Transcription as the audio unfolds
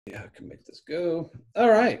Yeah, I can make this go. All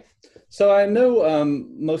right. So I know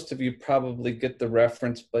most of you probably get the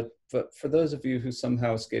reference, but for those of you who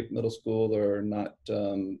somehow escaped middle school or are not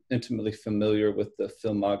intimately familiar with the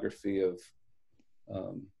filmography of,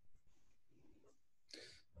 um,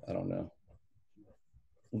 I don't know,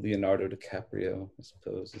 Leonardo DiCaprio, I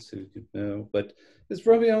suppose is who you'd know, but it's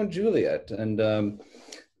Romeo and Juliet. And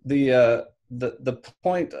the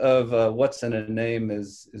point of what's in a name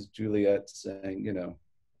is Juliet saying, you know,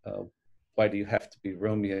 why do you have to be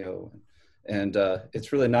Romeo? And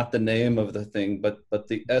it's really not the name of the thing, but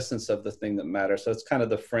the essence of the thing that matters. So it's kind of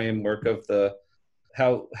the framework of the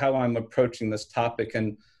how I'm approaching this topic.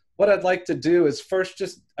 And what I'd like to do is first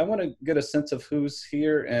just I want to get a sense of who's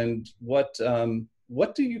here and what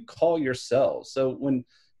do you call yourselves? So when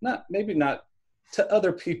not maybe not to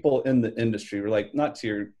other people in the industry, like not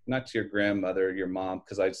to your grandmother, your mom,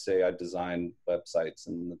 because I'd say I design websites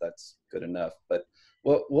and that's good enough. But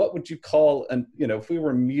what would you call, and you know, if we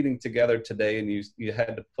were meeting together today and you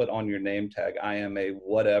had to put on your name tag, I am a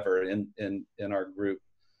whatever in our group,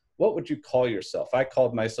 what would you call yourself? I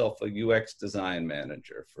called myself a UX design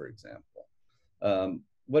manager, for example.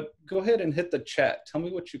 Go ahead and hit the chat. Tell me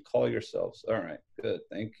what you call yourselves. All right, good,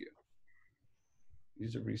 thank you.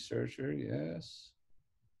 User researcher, yes.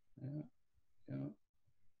 Yeah, yeah.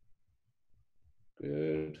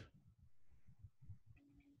 Good.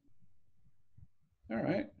 All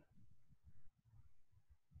right.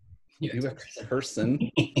 UX person.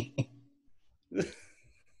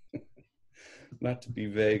 Not to be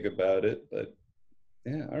vague about it, but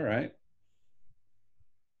yeah, all right.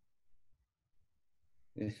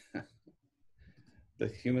 Yeah. The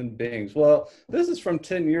human beings. Well, this is from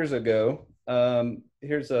 10 years ago.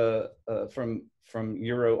 Here's from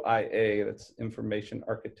Euro IA, that's information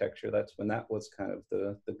architecture. That's when that was kind of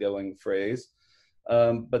the going phrase.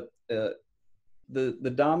 But the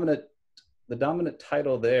dominant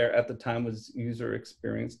title there at the time was user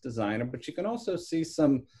experience designer, but you can also see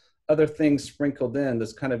some other things sprinkled in,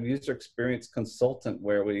 this kind of user experience consultant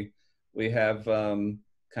where we have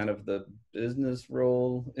kind of the business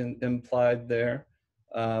role implied there.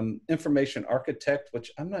 Information architect,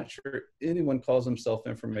 which I'm not sure anyone calls himself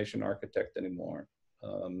information architect anymore.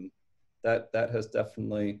 That has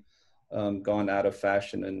definitely gone out of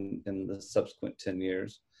fashion in the subsequent 10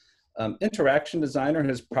 years. Interaction designer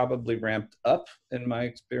has probably ramped up in my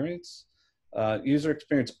experience. User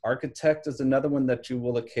experience architect is another one that you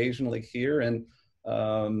will occasionally hear, and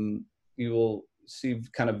you will see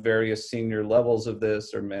kind of various senior levels of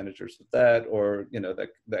this or managers of that, or you know, that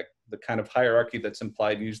the kind of hierarchy that's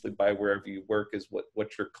implied usually by wherever you work is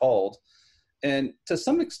what you're called. And to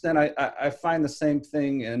some extent, I find the same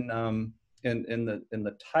thing in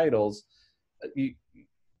the titles.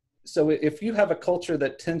 So if you have a culture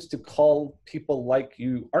that tends to call people like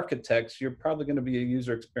you architects, you're probably going to be a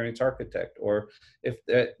user experience architect. Or if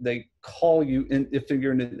they call you, if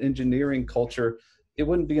you're in an engineering culture, it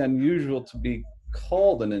wouldn't be unusual to be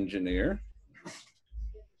called an engineer.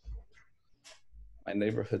 My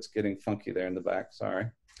neighborhood's getting funky there in the back,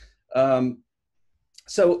 sorry.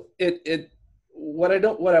 So what I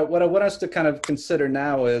want us to kind of consider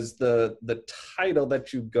now is the title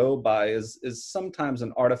that you go by is sometimes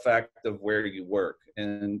an artifact of where you work,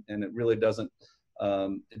 and it really doesn't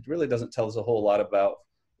tell us a whole lot about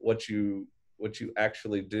what you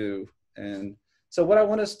actually do. And so what I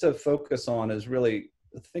want us to focus on is really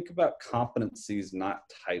think about competencies, not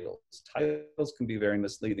titles. Titles can be very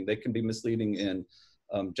misleading. They can be misleading in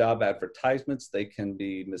job advertisements. They can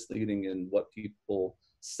be misleading in what people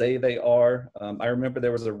say they are. I remember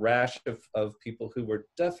there was a rash of people who were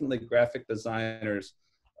definitely graphic designers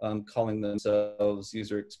calling themselves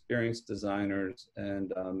user experience designers,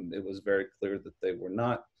 and it was very clear that they were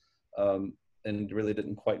not, and really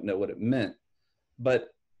didn't quite know what it meant. But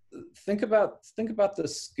think about the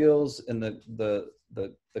skills and the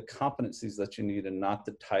competencies that you need, and not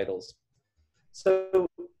the titles. So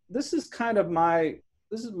this is kind of my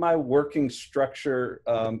working structure,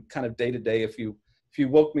 kind of day to day. If you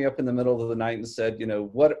woke me up in the middle of the night and said, you know,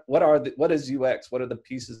 what is UX? What are the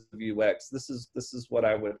pieces of UX? This is what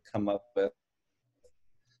I would come up with.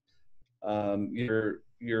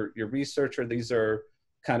 Your researcher, these are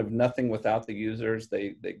kind of nothing without the users.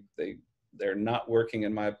 They're not working,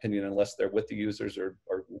 in my opinion, unless they're with the users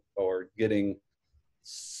or getting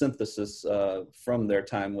synthesis from their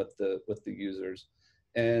time with the users.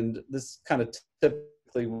 And this kind of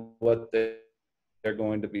typically what they're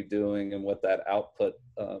going to be doing and what that output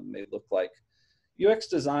may look like. UX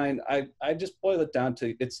design, I just boil it down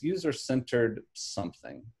to it's user-centered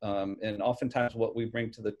something. And oftentimes what we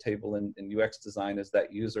bring to the table in UX design is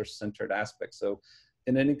that user-centered aspect. So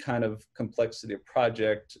in any kind of complexity of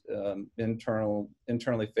project,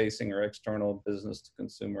 internally facing or external, business to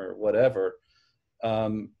consumer, or whatever,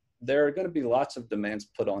 there are going to be lots of demands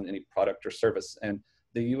put on any product or service. And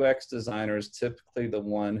the UX designer is typically the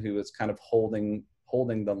one who is kind of holding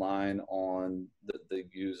the line on the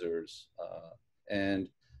users.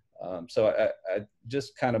 So I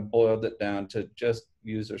just kind of boiled it down to just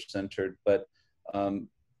user-centered, but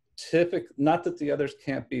not that the others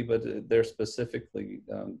can't be, but they're specifically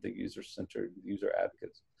the user-centered, user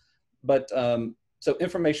advocates. But so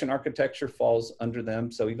information architecture falls under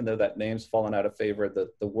them. So even though that name's fallen out of favor,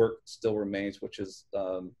 the work still remains, which is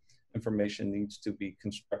information needs to be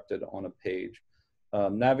constructed on a page.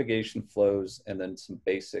 Navigation flows, and then some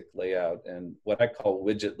basic layout and what I call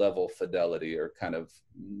widget level fidelity, or kind of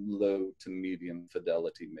low to medium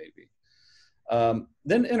fidelity maybe.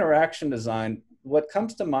 Then interaction design. What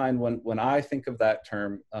comes to mind when I think of that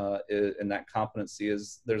term and that competency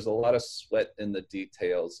is there's a lot of sweat in the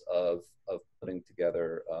details of putting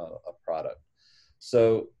together a product.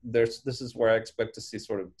 So this is where I expect to see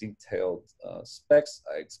sort of detailed specs.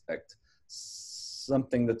 I expect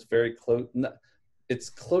something that's very close. It's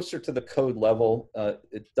closer to the code level.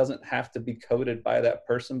 It doesn't have to be coded by that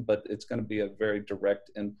person, but it's going to be a very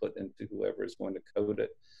direct input into whoever is going to code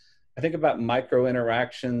it. I think about micro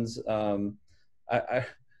interactions. There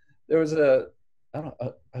was I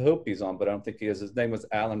hope he's on, but I don't think he is. His name was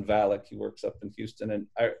Alan Valek. He works up in Houston, and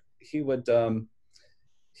he would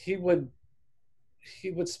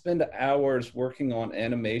spend hours working on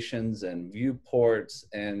animations and viewports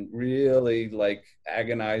and really like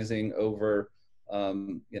agonizing over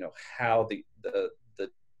how the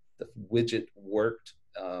widget worked.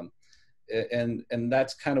 And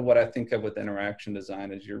that's kind of what I think of with interaction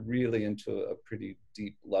design, is you're really into a pretty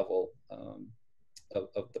deep level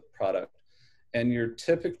of the product. And you're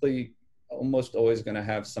typically almost always going to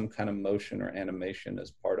have some kind of motion or animation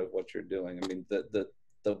as part of what you're doing. I mean,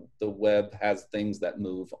 the web has things that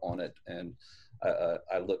move on it, and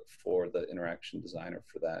I look for the interaction designer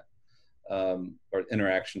for that. Or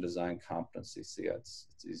interaction design competency. See, it's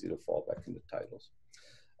easy to fall back into titles.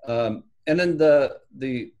 And then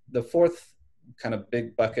the fourth kind of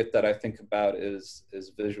big bucket that I think about is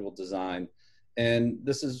visual design. And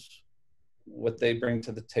this is what they bring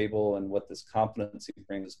to the table, and what this competency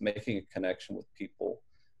brings, making a connection with people,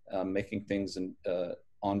 making things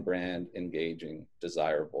on brand, engaging,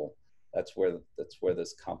 desirable. That's where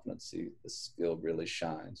this competency, this skill really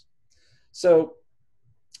shines. So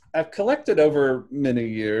I've collected over many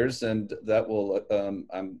years, and that will,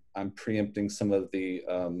 I'm preempting some of the,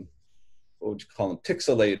 what would you call them,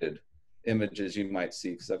 pixelated images you might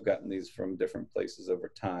see, because I've gotten these from different places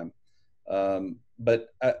over time. But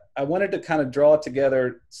I wanted to kind of draw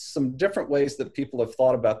together some different ways that people have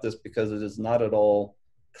thought about this, because it is not at all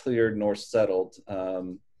cleared nor settled.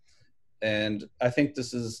 And I think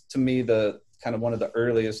this is, to me, the kind of one of the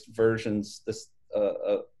earliest versions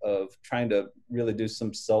of trying to really do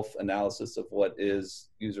some self-analysis of what is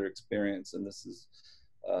user experience. And this is,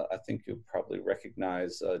 I think you'll probably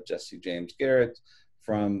recognize Jesse James Garrett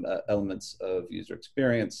from Elements of User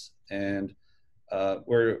Experience. And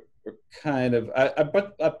we're kind of,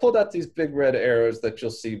 I pulled out these big red arrows that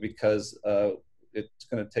you'll see, because it's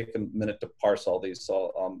going to take a minute to parse all these,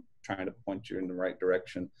 so I'm trying to point you in the right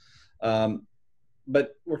direction.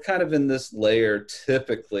 But we're kind of in this layer,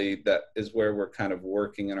 typically, that is where we're kind of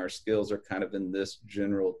working, and our skills are kind of in this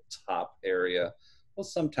general top area. We'll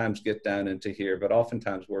sometimes get down into here, but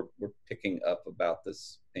oftentimes we're picking up about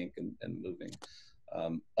this pink and moving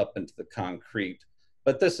up into the concrete.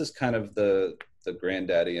 But this is kind of the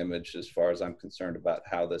granddaddy image as far as I'm concerned about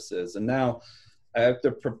how this is. And now I have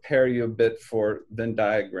to prepare you a bit for Venn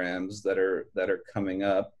diagrams that are coming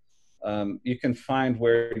up. You can find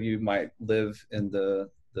where you might live in the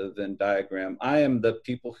Venn diagram. I am the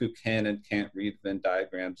people who can and can't read Venn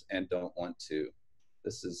diagrams and don't want to.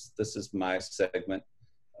 This is my segment.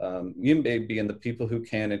 You may be in the people who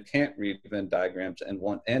can and can't read Venn diagrams and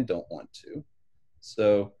want and don't want to.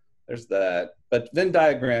 So there's that. But Venn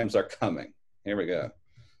diagrams are coming. Here we go.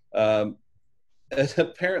 And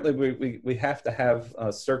apparently we have to have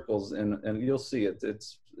circles, and you'll see it.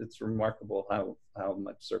 It's remarkable how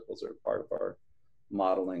much circles are part of our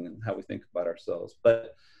modeling and how we think about ourselves.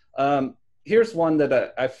 But here's one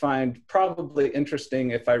that I find probably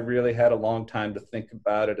interesting if I really had a long time to think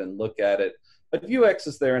about it and look at it. But UX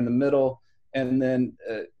is there in the middle, and then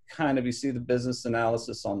kind of you see the business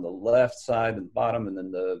analysis on the left side and bottom, and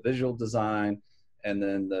then the visual design, and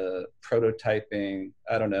then the prototyping.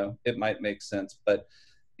 I don't know, it might make sense, but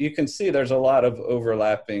you can see there's a lot of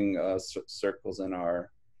overlapping circles in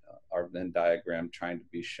our our Venn diagram trying to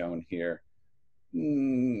be shown here.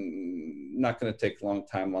 Not going to take a long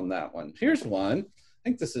time on that one. Here's one. I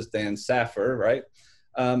think this is Dan Saffer, right?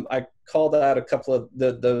 I called out a couple of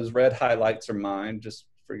those red highlights are mine just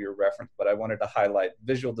for your reference, but I wanted to highlight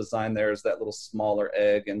visual design. There's that little smaller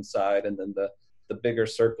egg inside, and then the bigger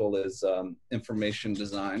circle is information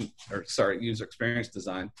design, or sorry, user experience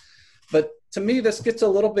design. But to me, this gets a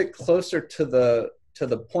little bit closer to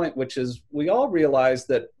the point, which is we all realize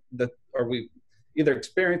that or we either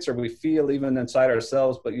experience or we feel even inside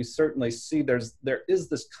ourselves, but you certainly see there is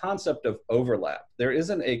this concept of overlap. There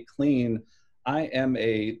isn't a clean, I am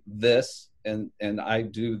a this and I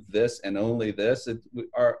do this and only this.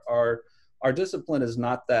 Our discipline is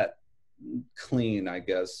not that clean, I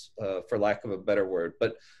guess, for lack of a better word.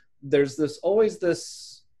 But there's always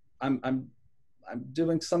this, I'm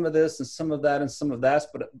doing some of this and some of that and some of that,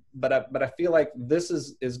 but I feel like this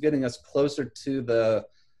is getting us closer to the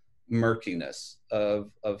murkiness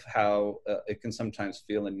of how it can sometimes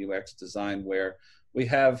feel in UX design, where we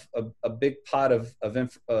have a big pot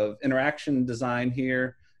of interaction design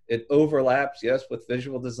here. It overlaps, yes, with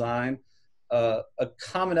visual design. A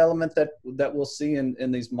common element that we'll see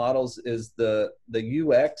in these models is the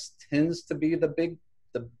UX tends to be the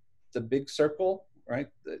big circle, right?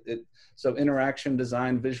 So interaction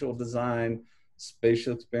design, visual design,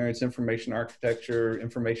 spatial experience, information architecture,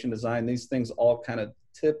 information design, these things all kind of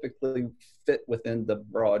typically fit within the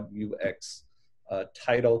broad UX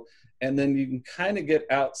title. And then you can kind of get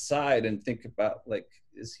outside and think about, like,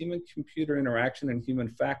 is human computer interaction and human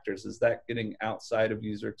factors, is that getting outside of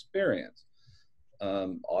user experience?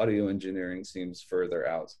 Audio engineering seems further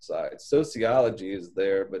outside. Sociology is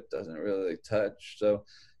there, but doesn't really touch. So,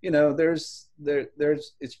 you know,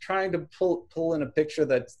 it's trying to pull in a picture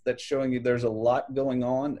that's showing you there's a lot going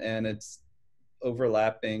on, and it's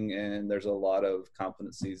overlapping, and there's a lot of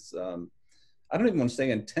competencies. I don't even want to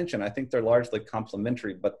say intention. I think they're largely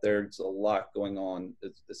complementary, but there's a lot going on.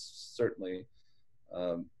 It's certainly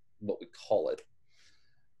what we call it.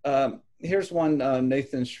 Here's one,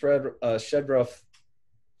 Nathan Shedroff.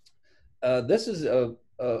 This is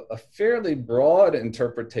a fairly broad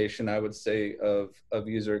interpretation, I would say, of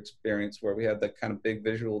user experience, where we have that kind of big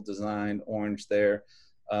visual design orange there.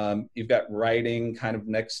 You've got writing kind of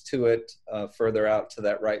next to it. Further out to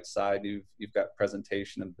that right side, you've got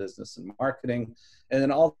presentation and business and marketing. And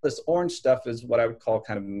then all this orange stuff is what I would call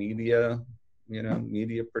kind of media,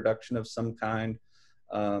 media production of some kind.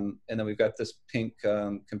 And then we've got this pink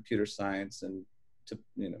computer science and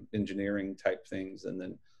engineering type things. And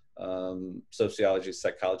then sociology,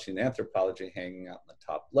 psychology, and anthropology hanging out in the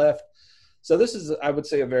top left. So this is, I would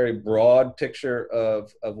say, a very broad picture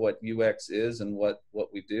of what UX is and what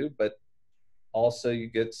we do, but also you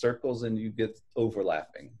get circles and you get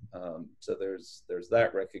overlapping. So there's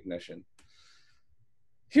that recognition.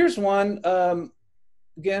 Here's one,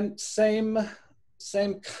 again, same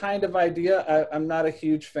kind of idea. I'm not a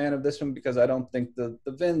huge fan of this one because I don't think the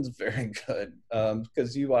Venn's very good,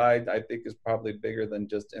 because UI, I think, is probably bigger than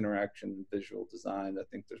just interaction and visual design. I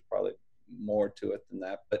think there's probably more to it than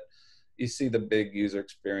that, but you see the big user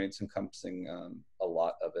experience encompassing a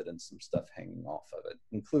lot of it and some stuff hanging off of it,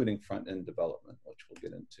 including front-end development, which we'll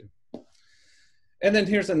get into. And then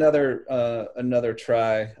here's another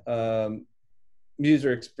try.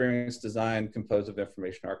 User experience design composed of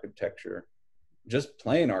information architecture, just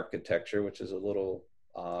plain architecture, which is a little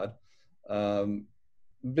odd.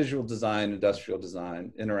 Visual design, industrial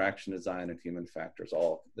design, interaction design, and human factors,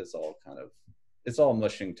 it's all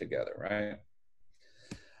mushing together, right?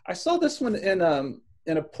 I saw this one in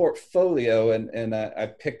a portfolio, and I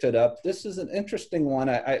picked it up. This is an interesting one.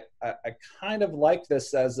 I kind of like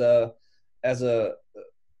this as a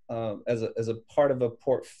part of a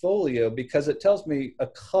portfolio, because it tells me a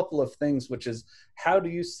couple of things, which is, how do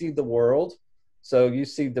you see the world? So you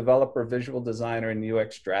see developer, visual designer, and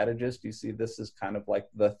UX strategist. You see this is kind of like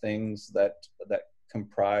the things that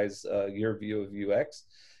comprise your view of UX,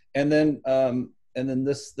 and then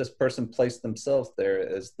this person placed themselves there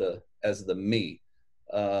as the me.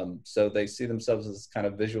 So they see themselves as kind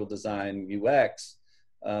of visual design UX,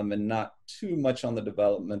 and not too much on the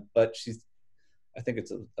development. But I think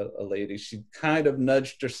it's a lady. She kind of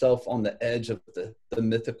nudged herself on the edge of the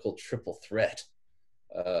mythical triple threat,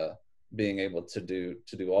 being able to do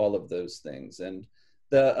all of those things. And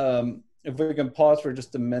if we can pause for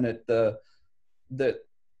just a minute,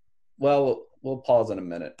 we'll pause in a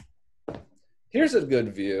minute. Here's a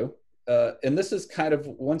good view, and this is kind of,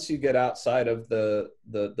 once you get outside of the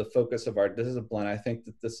focus of our discipline, I think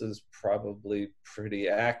that this is probably pretty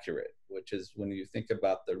accurate, which is when you think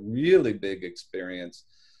about the really big experience,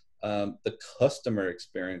 the customer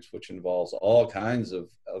experience, which involves all kinds of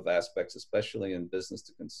aspects, especially in business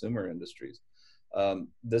to consumer industries.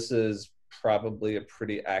 This is probably a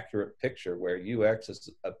pretty accurate picture where UX is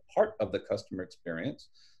a part of the customer experience,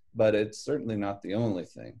 but it's certainly not the only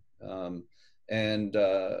thing.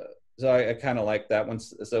 So I kind of like that one.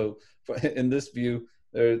 So in this view,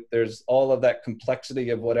 there's all of that complexity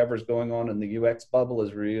of whatever's going on in the UX bubble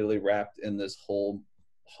is really wrapped in this whole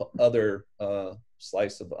other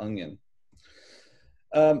slice of onion.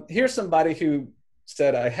 Here's somebody who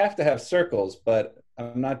said, I have to have circles, but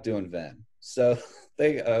I'm not doing Venn. So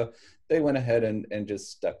they went ahead and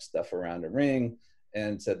just stuck stuff around a ring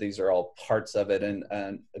and said these are all parts of it. And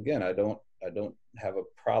again, I don't have a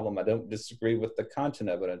problem. I don't disagree with the content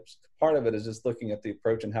of it. Part of it is just looking at the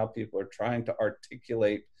approach and how people are trying to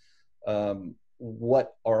articulate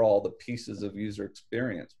what are all the pieces of user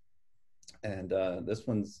experience. And this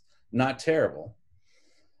one's not terrible.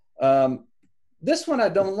 This one I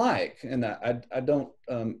don't like, and I don't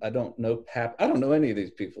know Pap. I don't know any of these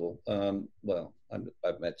people. Well,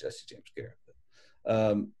 I've met Jesse James Garrett,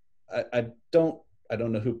 but I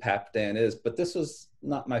don't know who Pap Dan is. But this was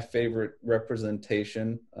not my favorite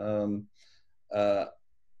representation.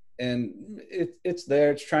 And it's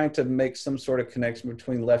there. It's trying to make some sort of connection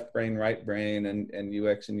between left brain, right brain, and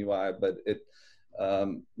UX and UI, but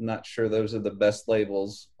not sure those are the best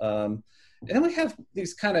labels. And then we have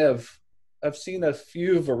these kind of, I've seen a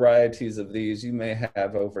few varieties of these you may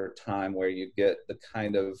have over time where you get the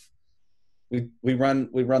kind of, we run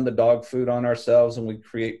the dog food on ourselves and we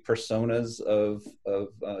create personas of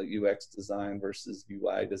UX design versus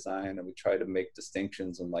UI design, and we try to make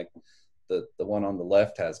distinctions, and like the one on the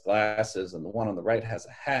left has glasses and the one on the right has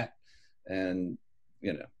a hat, and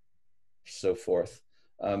so forth.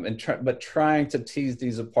 But trying to tease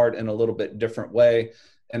these apart in a little bit different way.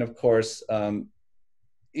 And of course,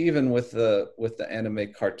 even with the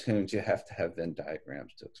anime cartoons, you have to have Venn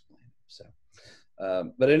diagrams to explain it. So,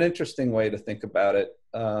 but an interesting way to think about it.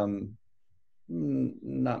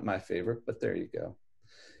 Not my favorite, but there you go.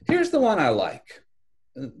 Here's the one I like.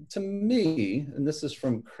 To me, and this is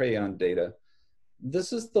from Crayon Data,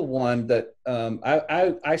 this is the one that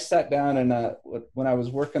I sat down and when I was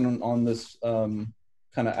working on this, kind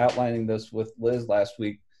of outlining this with Liz last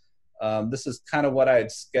week, this is kind of what I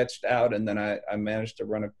had sketched out, and then I managed to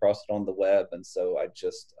run across it on the web, and so I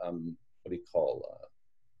just,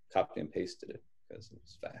 copy and pasted it because it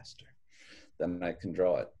was faster than I can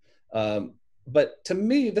draw it. But to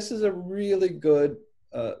me, this is a really good,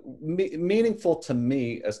 meaningful to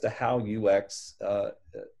me as to how UX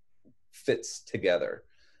fits together.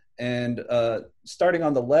 And starting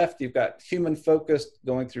on the left, you've got human focused,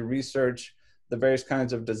 going through research, the various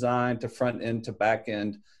kinds of design to front end to back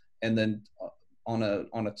end, and then on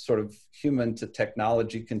a sort of human to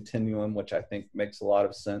technology continuum, which I think makes a lot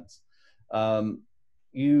of sense.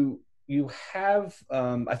 You have,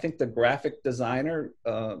 I think, the graphic designer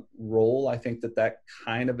role. I think that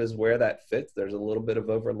kind of is where that fits. There's a little bit of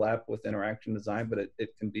overlap with interaction design, but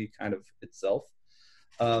it can be kind of itself.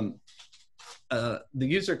 The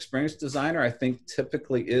user experience designer, I think,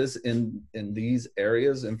 typically is in these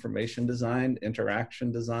areas: information design,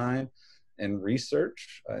 interaction design, and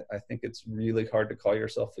research. I think it's really hard to call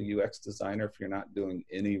yourself a UX designer if you're not doing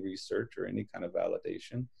any research or any kind of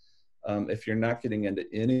validation. If you're not getting into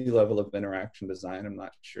any level of interaction design, I'm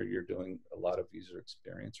not sure you're doing a lot of user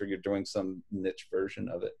experience, or you're doing some niche version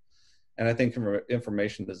of it. And I think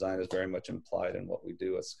information design is very much implied in what we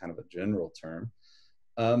do as kind of a general term.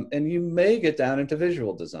 And you may get down into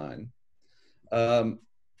visual design.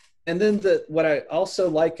 And then what I also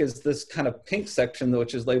like is this kind of pink section,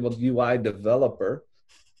 which is labeled UI developer,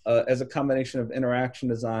 as a combination of interaction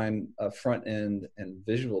design, front end, and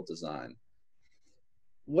visual design.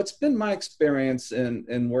 What's been my experience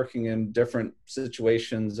in working in different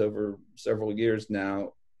situations over several years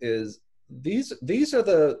now is these are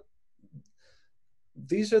the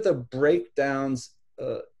breakdowns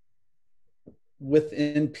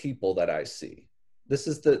within people that I see. This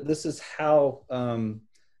is how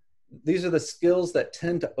these are the skills that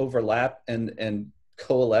tend to overlap and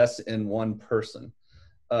coalesce in one person.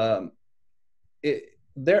 There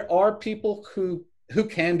are people who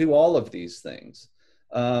can do all of these things.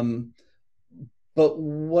 But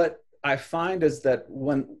what I find is that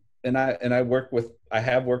I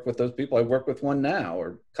have worked with those people. I work with one now, or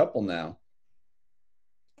a couple now.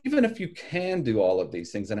 Even if you can do all of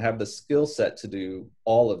these things and have the skill set to do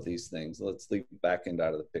all of these things, let's leave back end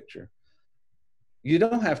out of the picture, you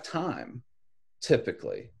don't have time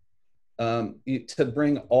typically to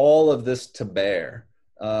bring all of this to bear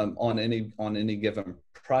on any given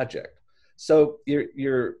project. So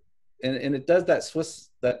and it does that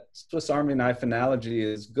Swiss Army knife analogy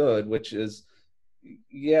is good, which is,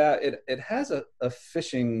 yeah, it has a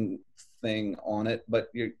fishing thing on it, but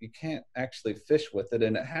you can't actually fish with it,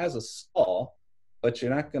 and it has a saw, but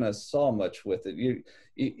you're not going to saw much with it. You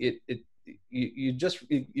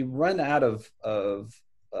run out of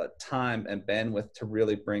time and bandwidth to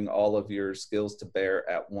really bring all of your skills to bear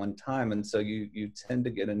at one time, and so you tend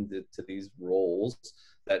to get into these roles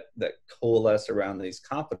that coalesce around these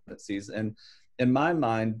competencies. And in my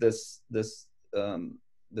mind, this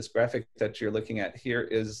graphic that you're looking at here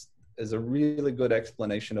is a really good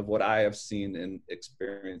explanation of what I have seen in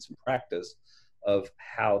experience and practice of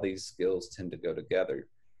how these skills tend to go together.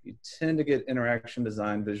 You tend to get interaction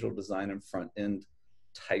design, visual design, and front end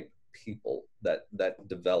type people that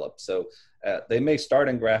develop. So they may start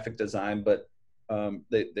in graphic design, but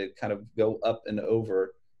they kind of go up and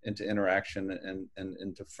over into interaction and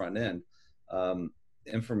into front end.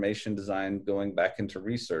 Information design going back into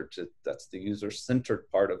research, that's the user-centered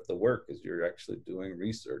part of the work, is you're actually doing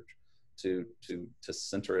research to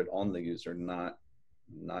center it on the user, not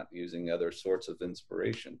using other sorts of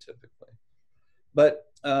inspiration typically. But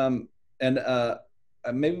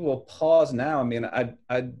maybe we'll pause now. I mean,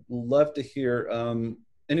 I'd love to hear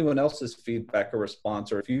anyone else's feedback or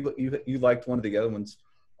response, or if you liked one of the other ones,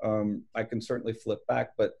 I can certainly flip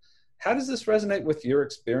back. But how does this resonate with your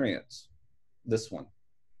experience? This one.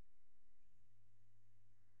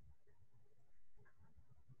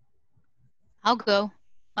 I'll go.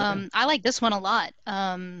 Okay. I like this one a lot.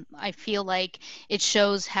 I feel like it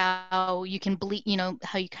shows how you can bleed,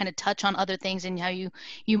 how you kind of touch on other things, and how you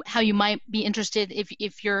might be interested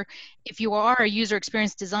if you are a user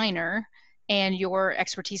experience designer and your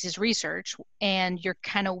expertise is research and you're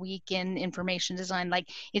kind of weak in information design. Like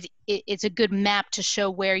it's a good map to show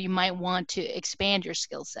where you might want to expand your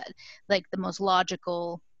skill set, like the most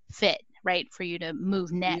logical fit, right, for you to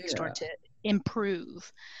move next or Yeah. to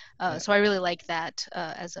improve. Yeah. So I really like that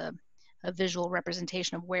as a visual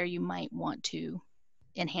representation of where you might want to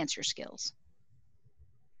enhance your skills.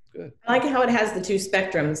 Good. I like how it has the two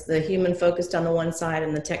spectrums, the human focused on the one side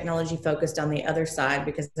and the technology focused on the other side,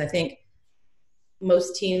 because I think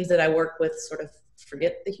most teams that I work with sort of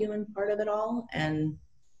forget the human part of it all. And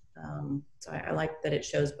so I like that it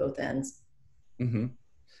shows both ends. Mm-hmm.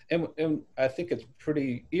 And I think it's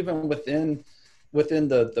pretty, even within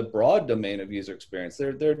the broad domain of user experience,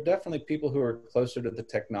 there are definitely people who are closer to the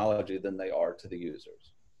technology than they are to the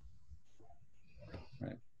users.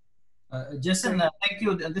 Right. Jason, thank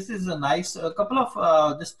you. This is a nice, a couple of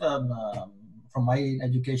from my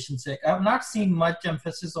education sake, I have not seen much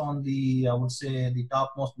emphasis on the, I would say, the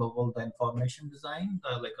topmost level, the information design,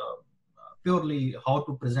 purely how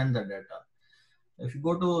to present the data. If you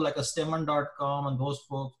go to like a Stemon.com and those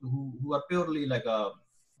folks who are purely like a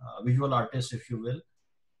visual artist, if you will.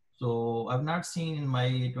 So I've not seen in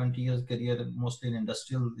my 20 years career, mostly in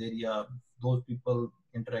industrial area, those people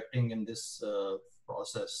interacting in this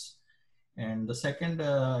process. And the second,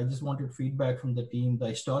 I just wanted feedback from the team.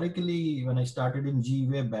 Historically, when I started in G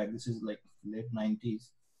way back, this is like late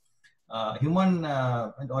 90s, human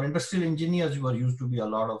or industrial engineers were used to be a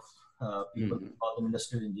lot of people call them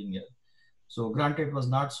industrial engineers. So granted, it was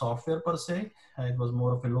not software per se. It was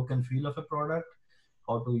more of a look and feel of a product,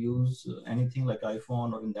 how to use anything like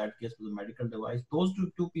iPhone, or in that case, the medical device. Those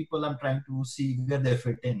two people I'm trying to see where they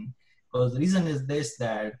fit in. Because the reason is this,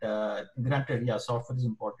 that granted, yeah, software is an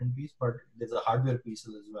important piece, but there's a hardware piece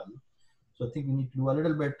as well. So I think we need to do a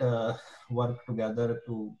little bit work together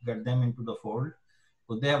to get them into the fold.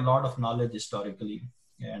 So they have a lot of knowledge historically.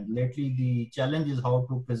 And lately, the challenge is how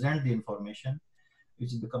to present the information,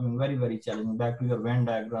 which is becoming very, very challenging. Back to your Venn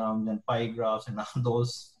diagrams and pie graphs and all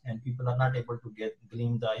those, and people are not able to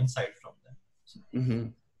glean the insight from them. So. Mm-hmm.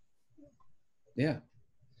 Yeah.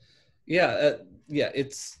 Yeah.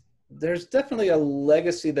 There's definitely a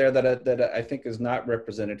legacy there that I think is not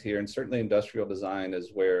represented here, and certainly industrial design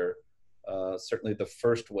is where certainly the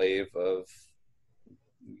first wave of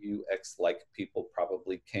UX-like people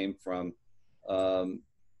probably came from,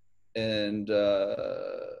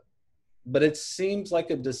 but it seems like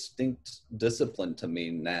a distinct discipline to me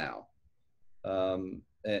now, and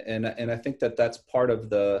I think that's part of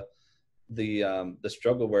the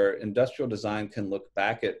struggle, where industrial design can look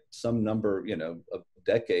back at some number, of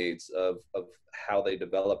decades of how they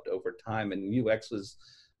developed over time, and UX is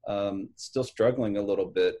still struggling a little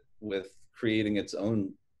bit with creating its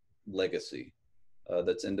own legacy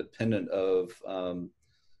that's independent of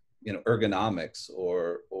ergonomics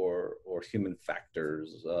or human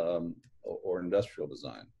factors or industrial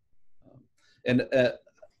design,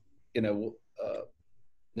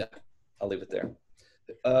 yeah, I'll leave it there.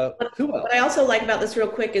 Who else? What I also like about this real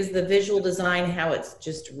quick is the visual design, how it's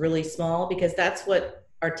just really small, because that's what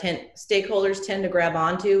our stakeholders tend to grab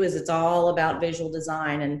onto, is it's all about visual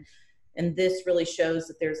design. And this really shows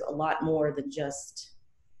that there's a lot more than just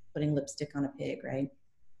putting lipstick on a pig, right?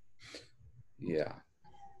 Yeah.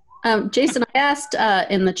 Jason, I asked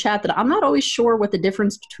in the chat that I'm not always sure what the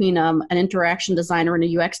difference between an interaction designer and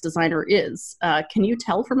a UX designer is. Can you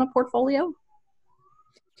tell from a portfolio?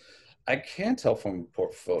 I can tell from a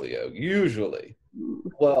portfolio, usually.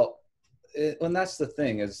 Well, and that's the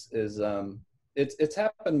thing it's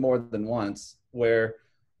happened more than once where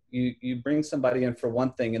you bring somebody in for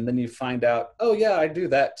one thing and then you find out, oh yeah, I do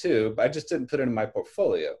that too, but I just didn't put it in my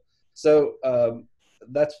portfolio. So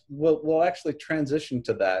we'll actually transition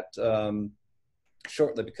to that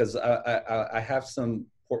shortly, because I have some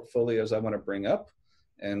portfolios I want to bring up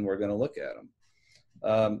and we're going to look at them.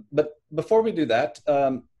 But before we do that,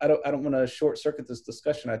 I don't want to short circuit this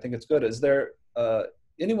discussion. I think it's good. Is there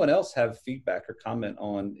anyone else have feedback or comment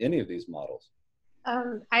on any of these models?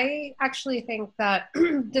 I actually think that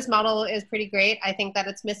this model is pretty great. I think that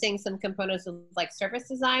it's missing some components of like service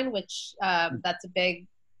design, which that's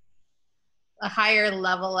a higher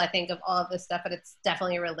level, I think, of all of this stuff, but it's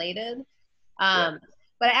definitely related. But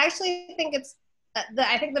I actually think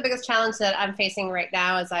I think the biggest challenge that I'm facing right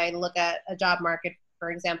now as I look at a job market,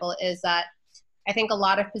 for example, is that I think a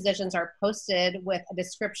lot of positions are posted with a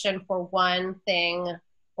description for one thing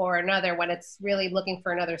or another when it's really looking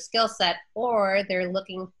for another skill set, or they're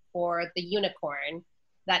looking for the unicorn,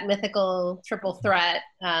 that mythical triple threat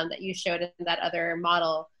that you showed in that other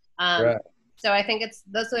model. Right. So I think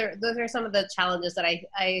those are some of the challenges that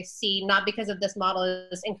I see, not because of this model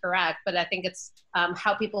is incorrect, but I think it's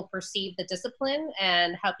how people perceive the discipline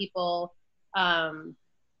and how people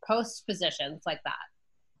post positions like that.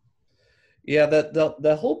 Yeah,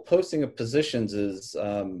 the whole posting of positions is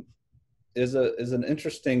an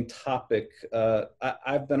interesting topic.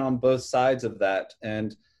 I've been on both sides of that,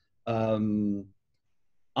 and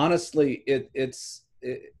honestly,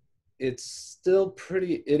 it's still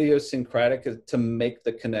pretty idiosyncratic to make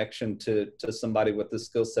the connection to somebody with the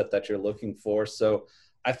skill set that you're looking for. So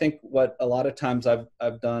I think what a lot of times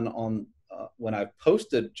I've done on when I've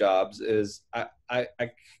posted jobs is I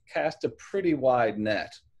cast a pretty wide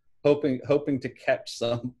net, hoping to catch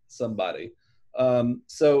somebody.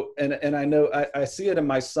 So and I know I see it in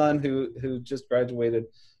my son who just graduated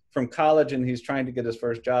from college, and he's trying to get his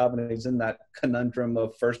first job, and he's in that conundrum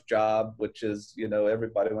of first job, which is,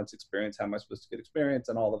 everybody wants experience. How am I supposed to get experience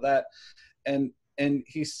and all of that? And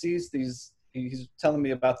he sees he's telling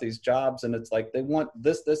me about these jobs, and it's like, they want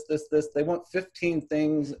this, they want 15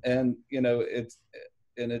 things, and it's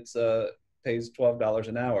pays $12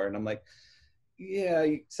 an hour. And I'm like, yeah,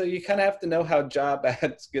 so you kind of have to know how job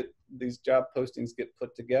ads these job postings get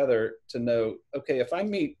put together to know, okay, if I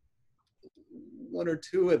meet one or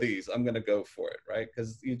two of these, I'm going to go for it, right?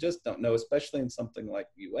 Because you just don't know, especially in something like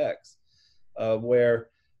UX, where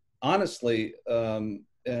honestly, and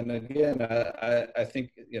again, I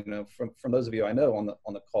think, from those of you I know on the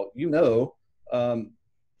call, you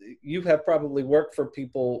have probably worked for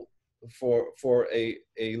people for a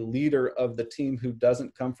leader of the team who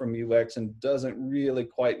doesn't come from UX and doesn't really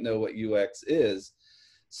quite know what UX is.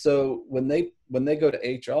 So when they go to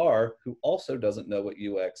HR, who also doesn't know what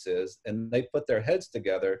UX is, and they put their heads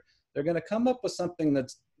together, they're going to come up with something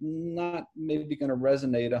that's not maybe going to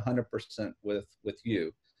resonate 100% with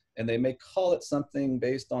you. And they may call it something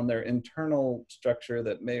based on their internal structure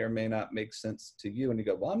that may or may not make sense to you. And you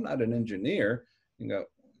go, well, I'm not an engineer. You go,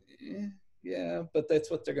 yeah, but that's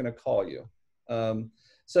what they're going to call you.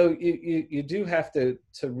 So you do have to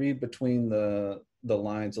read between the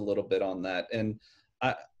lines a little bit on that. And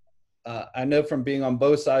I know from being on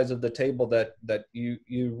both sides of the table that you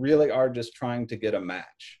really are just trying to get a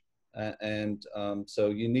match. So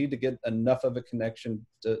you need to get enough of a connection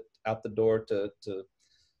out the door to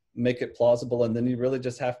make it plausible. And then you really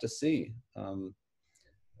just have to see. And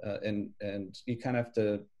you kind of have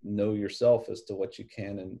to know yourself as to what you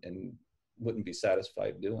can and wouldn't be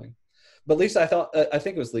satisfied doing. But Lisa, I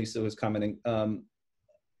think it was Lisa who was commenting,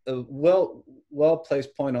 a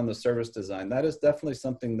well-placed point on the service design. That is definitely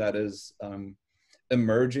something that is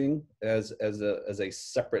emerging as a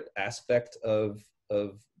separate aspect of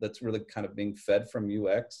that's really kind of being fed from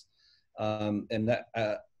UX. And that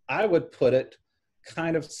I would put it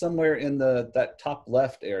kind of somewhere in that top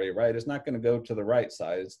left area, right? It's not going to go to the right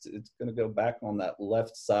side. It's going to go back on that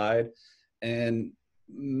left side, and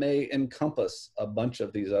may encompass a bunch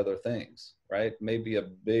of these other things, right? Maybe a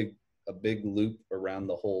big loop around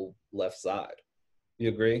the whole left side. You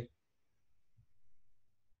agree?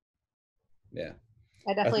 Yeah.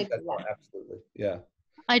 I definitely think do. that's absolutely, yeah.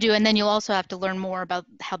 I do, and then you'll also have to learn more about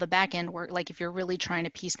how the back end work. Like if you're really trying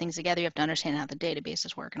to piece things together, you have to understand how the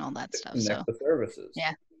databases work and all that stuff. Connect So the services.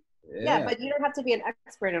 yeah. Yeah, but you don't have to be an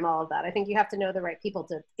expert in all of that. I think you have to know the right people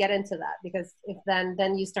to get into that, because if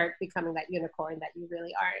then you start becoming that unicorn that you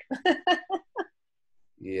really aren't.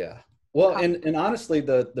 Yeah. Well, and honestly,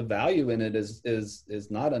 the value in it is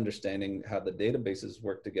not understanding how the databases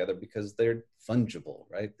work together, because they're fungible,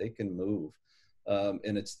 right? They can move,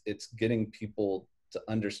 and it's getting people to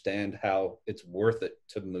understand how it's worth it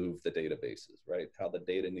to move the databases, right? How the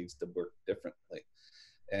data needs to work differently.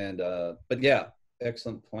 And but yeah,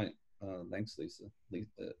 excellent point. Thanks, Lisa.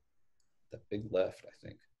 That big left, I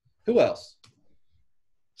think. Who else?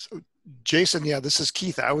 So Jason, yeah, this is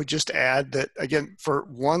Keith. I would just add that, again, for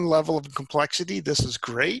one level of complexity, this is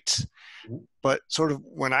great. But sort of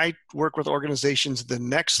when I work with organizations, the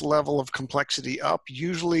next level of complexity up,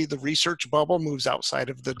 usually the research bubble moves outside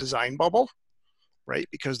of the design bubble, right?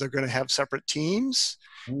 Because they're going to have separate teams.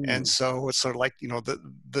 And so it's sort of like, you know,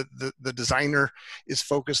 the designer is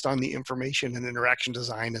focused on the information and interaction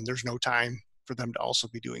design, and there's no time for them to also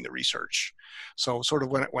be doing the research. So sort of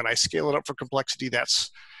when I scale it up for complexity,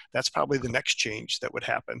 that's probably the next change that would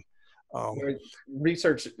happen.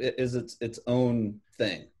 Research is its own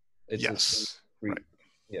thing. It's yes. Right.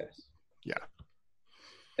 Yes. Yeah.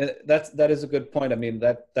 And that is a good point. I mean,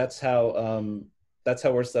 that's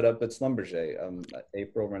how we're set up at Schlumberger.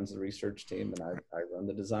 April runs the research team, and I run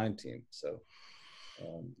the design team. So,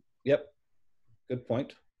 yep, good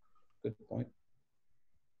point. Good point.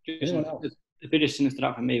 Anyone else? The biggest thing that stood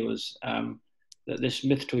out for me was that this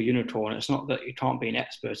mythical unicorn, it's not that you can't be an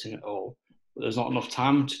expert in it all, but there's not enough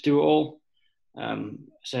time to do it all.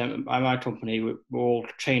 So at my company, we're all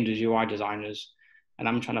trained as UI designers, and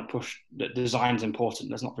I'm trying to push that design's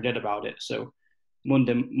important. Let's not forget about it. So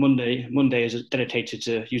Monday is dedicated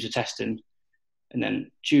to user testing, and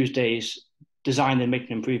then Tuesdays designing and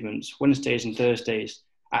making improvements. Wednesdays and Thursdays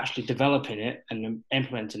actually developing it and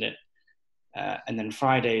implementing it, and then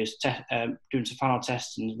Fridays doing some final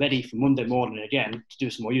tests and ready for Monday morning again to do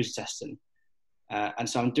some more user testing. And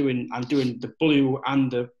so I'm doing the blue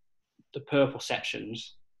and the purple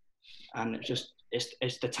sections, and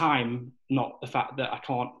it's the time, not the fact that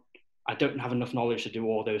I don't have enough knowledge to do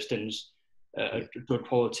all those things at good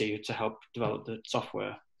quality to help develop the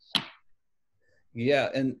software. Yeah,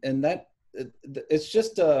 and that it's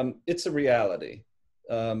just it's a reality.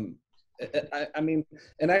 I mean,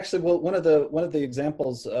 and actually, well, one of the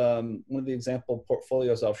examples, one of the example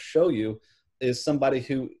portfolios I'll show you is somebody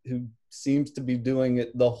who seems to be doing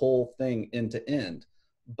it the whole thing end to end,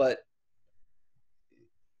 but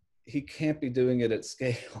he can't be doing it at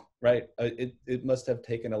scale, right? It must have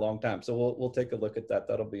taken a long time. So we'll take a look at that.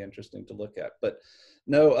 That'll be interesting to look at. But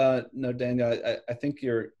no, Daniel, I think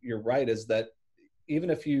you're right. Is that even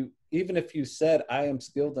if you said I am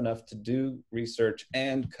skilled enough to do research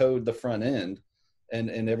and code the front end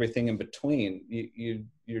and everything in between,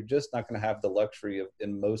 you're just not going to have the luxury of,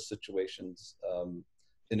 in most situations,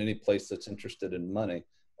 in any place that's interested in money,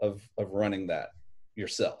 of running that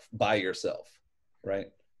yourself by yourself, right?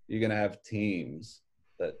 You're going to have teams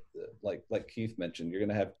that, like Keith mentioned, you're going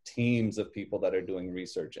to have teams of people that are doing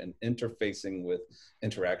research and interfacing with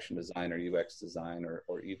interaction design or UX design,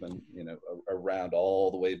 or even, you know, around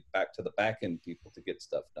all the way back to the back end people to get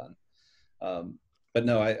stuff done. But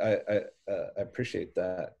no, I appreciate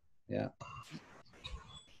that. Yeah.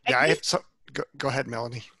 Yeah, I have some. Go ahead,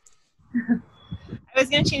 Melanie. I was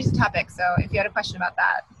going to change the topic, so if you had a question about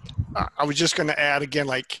that. I was just going to add again,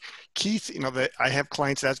 like Keith, you know, that I have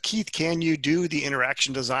clients that ask, Keith, can you do the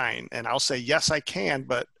interaction design? And I'll say, yes, I can,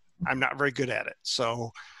 but I'm not very good at it.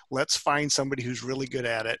 So let's find somebody who's really good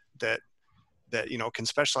at it that you know, can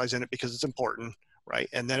specialize in it because it's important, right?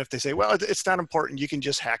 And then if they say, well, it's not important, you can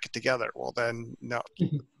just hack it together. Well, then no,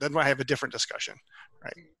 then I have a different discussion,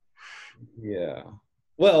 right? Yeah.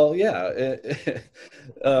 Well, yeah.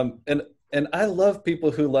 And I love people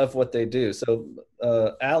who love what they do. So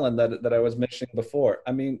Alan, that I was mentioning before,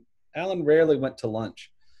 I mean, Alan rarely went to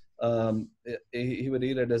lunch. He would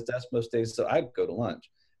eat at his desk most days, so I'd go to lunch.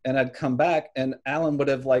 And I'd come back, and Alan would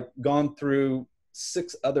have like gone through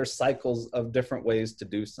 6 other cycles of different ways to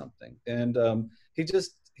do something. And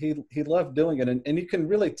he loved doing it. And you can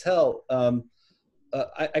really tell,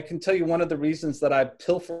 I can tell you one of the reasons that I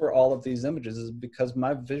pilfer all of these images is because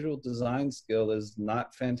my visual design skill is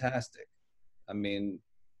not fantastic. I mean,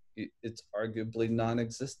 it's arguably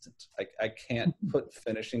non-existent. I can't put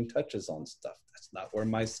finishing touches on stuff. That's not where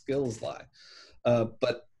my skills lie.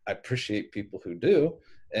 But I appreciate people who do,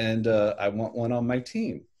 and I want one on my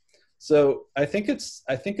team. So I think it's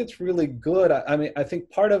really good. I mean, I think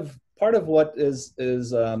part of what is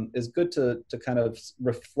good to kind of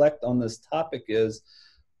reflect on this topic is,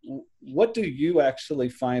 what do you actually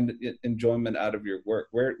find enjoyment out of your work?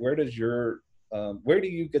 Where does your where do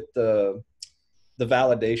you get the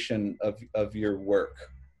validation of your work?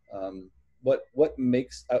 What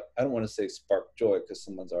makes, I don't want to say spark joy because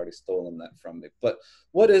someone's already stolen that from me, but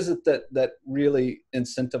what is it that really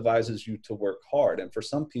incentivizes you to work hard? And for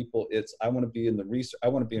some people, it's, I want to be in the research, I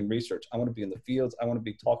want to be in research, I want to be in the fields, I want to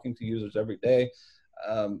be talking to users every day.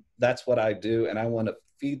 That's what I do, and I want to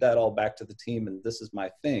feed that all back to the team, and this is my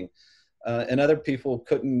thing. And other people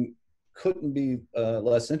couldn't be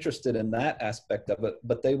less interested in that aspect of it,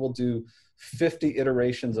 but they will do 50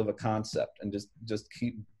 iterations of a concept and just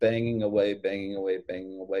keep banging away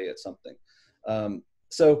at something.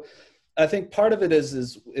 So I think part of it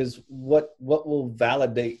is what will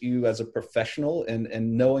validate you as a professional,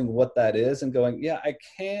 and knowing what that is and going, yeah, I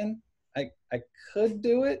could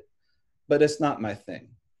do it, but it's not my thing.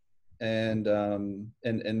 And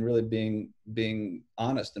really being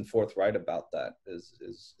honest and forthright about that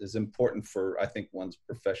is important for, I think, one's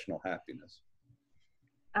professional happiness.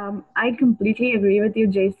 I completely agree with you,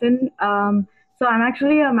 Jason. So I'm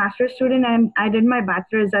actually a master's student, and I did my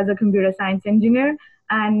bachelor's as a computer science engineer.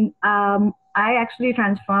 And I actually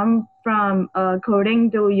transformed from coding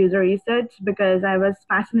to user research because I was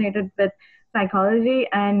fascinated with psychology.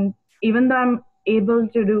 And even though I'm able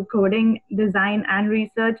to do coding, design, and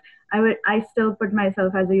research, I still put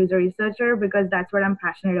myself as a user researcher because that's what I'm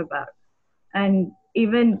passionate about. And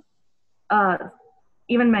even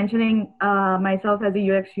mentioning myself as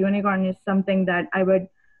a UX unicorn is something that I would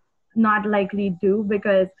not likely do,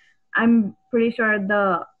 because I'm pretty sure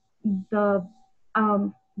the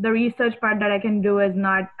research part that I can do is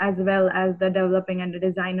not as well as the developing and the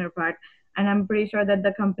designer part. And I'm pretty sure that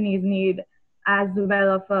the companies need as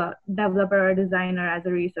well of a developer or designer as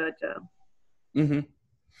a researcher. Mm-hmm.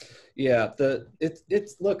 Yeah,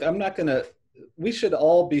 it's look, I'm not gonna, we should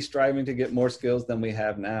all be striving to get more skills than we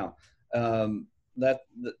have now. That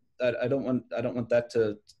I don't want that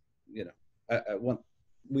to, you know, I want,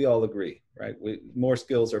 we all agree, right? More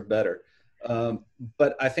skills are better.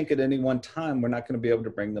 But I think at any one time, we're not going to be able to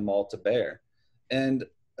bring them all to bear. And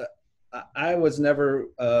I was never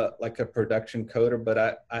like a production coder,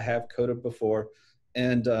 but I have coded before.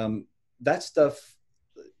 And that stuff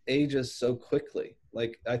ages so quickly.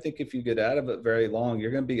 Like, I think if you get out of it very long,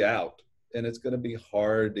 you're going to be out. And it's going to be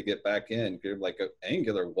hard to get back in. You're like,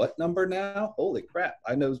 Angular, what number now? Holy crap,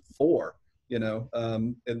 I know 4, you know,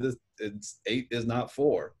 and it's 8 is not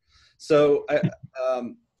 4. So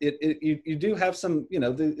you do have some, you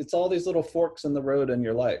know, it's all these little forks in the road in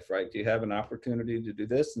your life, right? You have an opportunity to do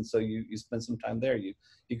this, and so you spend some time there. You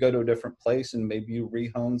go to a different place, and maybe you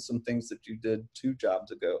rehone some things that you did 2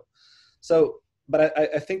 jobs ago. So, but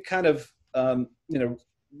I think kind of, you know,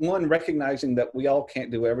 one, recognizing that we all can't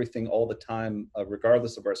do everything all the time,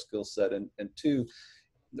 regardless of our skill set, and 2,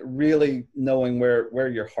 really knowing where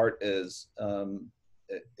your heart is good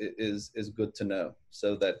to know,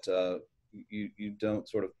 so that you don't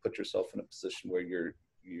sort of put yourself in a position where you're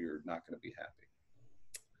not going to be happy.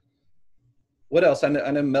 What else? I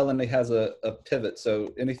know Melanie has a pivot,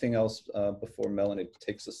 so anything else before Melanie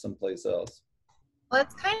takes us someplace else? Well,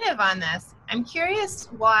 it's kind of on this. I'm curious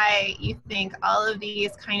why you think all of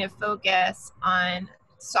these kind of focus on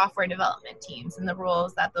software development teams and the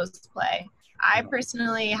roles that those play. I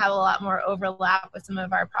personally have a lot more overlap with some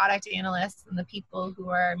of our product analysts and the people who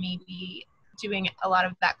are maybe doing a lot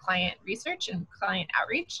of that client research and client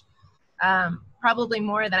outreach, probably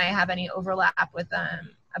more than I have any overlap with a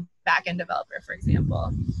back-end developer, for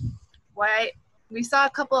example. Why? We saw a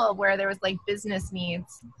couple where there was like business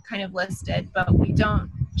needs kind of listed, but we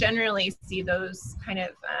don't generally see those kind of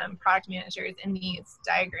product managers in these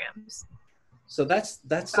diagrams. So that's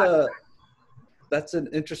an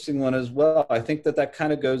interesting one as well. I think that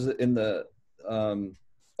kind of goes in the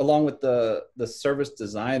along with the service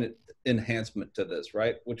design enhancement to this,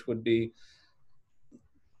 right? Which would be,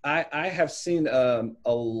 I have seen a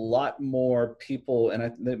lot more people,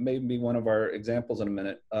 and that may be one of our examples in a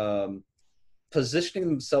minute, positioning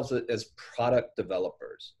themselves as product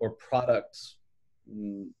developers or products.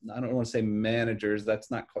 I don't want to say managers. That's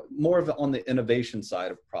not quite, more of on the innovation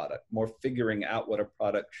side of product, more figuring out what a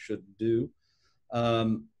product should do.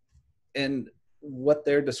 And what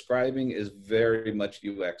they're describing is very much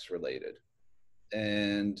UX related.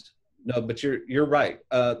 And no, but you're right.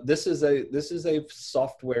 This is a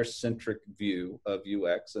software centric view of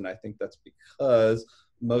UX, and I think that's because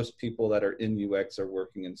most people that are in UX are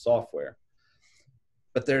working in software.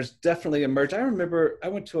 but there's definitely emerged. I remember I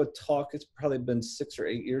went to a talk, it's probably been 6 or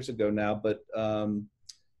 8 years ago now, but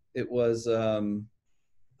it was, oh,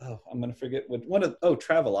 I'm going to forget what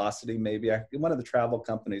Travelocity, maybe, one of the travel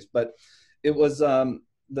companies, but it was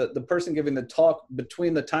the person giving the talk,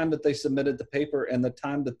 between the time that they submitted the paper and the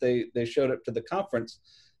time that they showed up to the conference,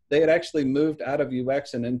 they had actually moved out of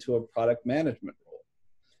UX and into a product management role.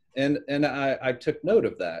 And I took note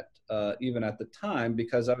of that even at the time,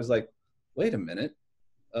 because I was like, wait a minute,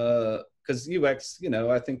 because UX, you know,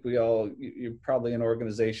 I think you're probably in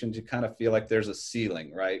organizations, you kind of feel like there's a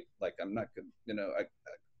ceiling, right? Like, I'm not good, you know,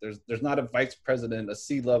 there's not a vice president, a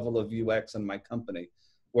C level of UX in my company.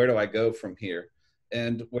 Where do I go from here?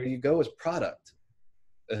 And where you go is product.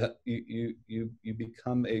 You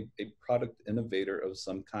become a product innovator of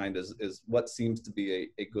some kind is what seems to be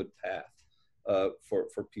a good path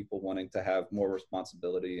for people wanting to have more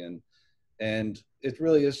responsibility, and it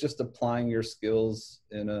really is just applying your skills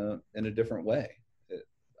in a different way.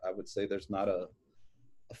 I would say there's not a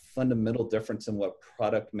fundamental difference in what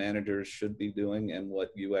product managers should be doing and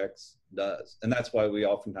what UX does, and that's why we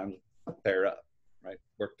oftentimes pair up, right?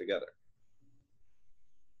 Work together.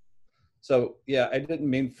 So yeah, I didn't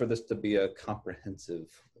mean for this to be a comprehensive,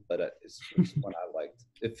 but it's one I liked.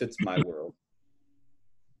 It fits my world.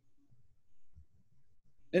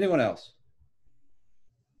 Anyone else?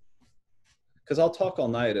 Because I'll talk all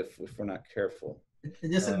night if we're not careful.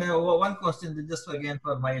 Just one question, just again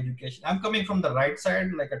for my education. I'm coming from the right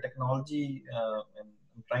side, like a technology, and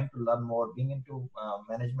I'm trying to learn more, being into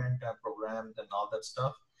management programs and all that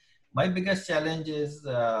stuff. My biggest challenge is,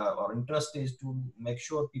 or interest is to make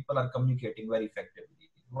sure people are communicating very effectively.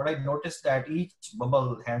 What I noticed that each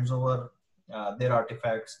bubble hands over their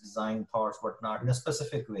artifacts, design, thoughts, whatnot, in a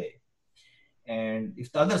specific way. And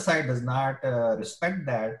if the other side does not respect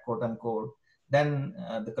that, quote unquote, then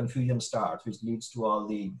the confusion starts, which leads to all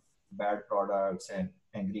the bad products and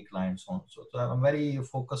angry clients. So I'm very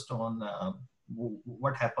focused on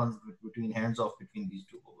what happens between hands-off between these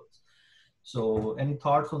two bubbles. So any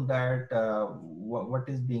thoughts on that? What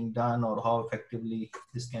is being done, or how effectively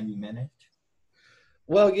this can be managed?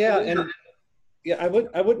 Well, yeah, and yeah,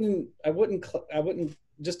 I wouldn't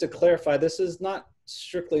just to clarify, this is not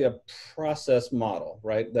strictly a process model,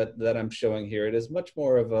 right? That I'm showing here. It is much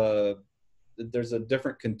more of there's a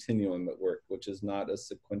different continuum at work, which is not a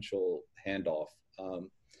sequential handoff.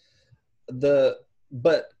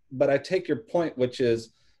 But I take your point, which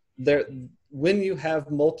is when you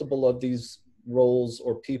have multiple of these roles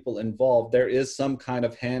or people involved, there is some kind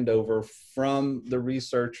of handover from the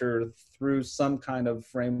researcher through some kind of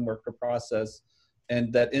framework or process,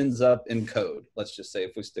 and that ends up in code. Let's just say,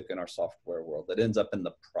 if we stick in our software world, that ends up in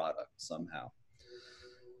the product somehow.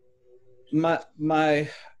 My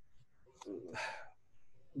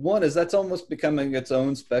one is that's almost becoming its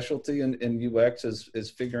own specialty in UX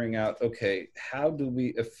is figuring out, okay, how do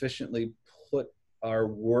we efficiently put our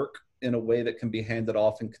work in a way that can be handed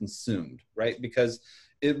off and consumed, right? Because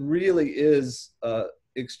it really is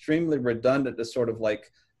extremely redundant to sort of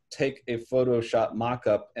like take a Photoshop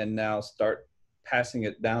mock-up and now start passing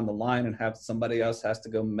it down the line and have somebody else has to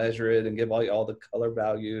go measure it and give all the color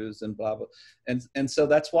values and blah blah. And so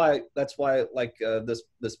that's why like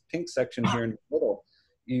this pink section here in the middle,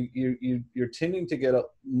 you're tending to get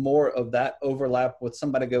more of that overlap with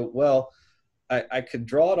somebody go, well, I could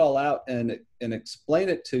draw it all out and explain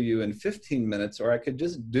it to you in 15 minutes, or I could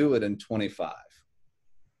just do it in 25,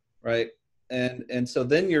 right? And so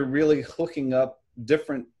then you're really hooking up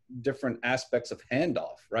different aspects of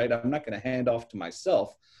handoff, right? I'm not going to hand off to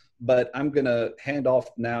myself, but I'm going to hand off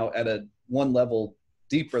now at one level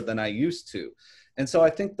deeper than I used to. And so I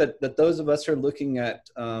think that those of us who are looking at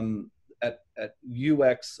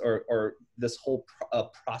UX or this whole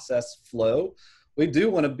process flow, we do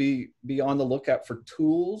want to be on the lookout for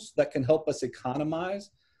tools that can help us economize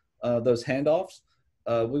those handoffs.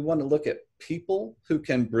 We want to look at people who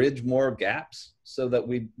can bridge more gaps so that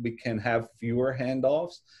we can have fewer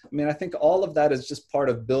handoffs. I mean, I think all of that is just part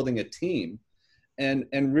of building a team.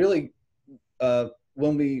 And really,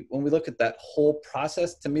 when we look at that whole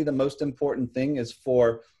process, to me, the most important thing is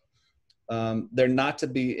for there not to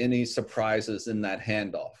be any surprises in that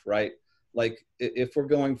handoff, right? Like if we're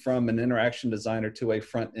going from an interaction designer to a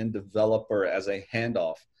front-end developer as a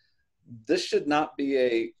handoff, this should not be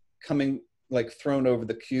a coming like thrown over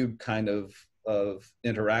the cube kind of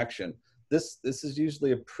interaction. This is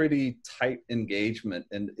usually a pretty tight engagement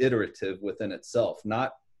and iterative within itself,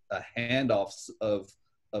 not a handoff of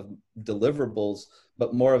deliverables,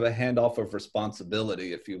 but more of a handoff of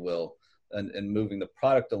responsibility, if you will, and moving the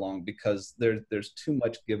product along, because there's too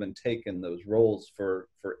much give and take in those roles for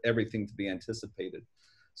everything to be anticipated.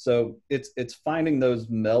 So it's finding those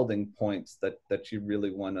melding points that you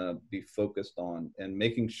really want to be focused on, and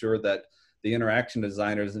making sure that the interaction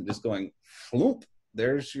designer isn't just going, floop,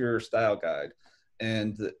 there's your style guide.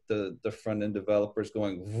 And the front end developers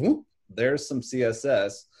going, whoop, there's some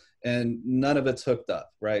CSS, and none of it's hooked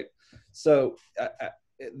up, right? So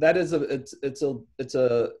that is it's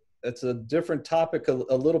a different topic a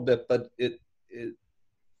little bit, but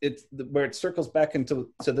it's where it circles back into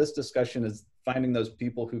this discussion is finding those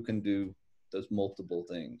people who can do those multiple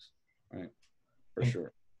things, right? For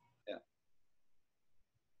sure. Yeah.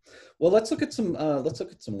 Well, let's look at some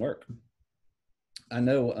work. I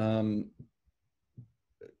know.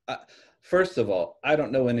 First of all, I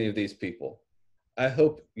don't know any of these people. I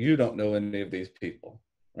hope you don't know any of these people,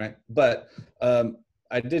 right? But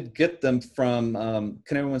I did get them from.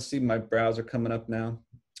 Can everyone see my browser coming up now?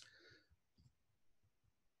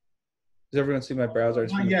 Does everyone see my browser?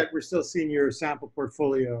 Not yet. We're still seeing your sample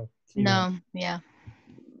portfolio. No, yeah.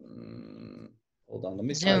 Hold on, let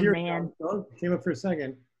me Zoom, try. man. Oh, came up for a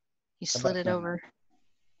second. You slid it over.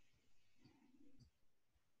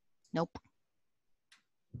 Nope.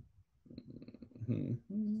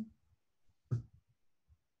 I'm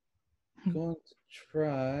going to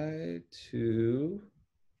try to.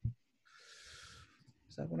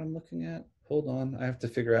 Is that what I'm looking at? Hold on, I have to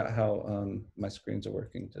figure out how my screens are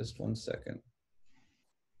working. Just one second.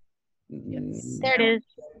 Yes. There it is.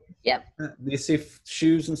 Yep. Do you see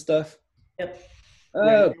shoes and stuff? Yep. Oh,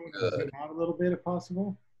 Yeah, good. zoom out a little bit if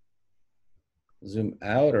possible. Zoom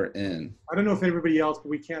out or in? I don't know if everybody else, but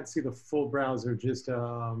we can't see the full browser, just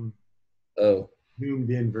oh, zoomed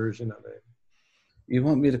in version of it. You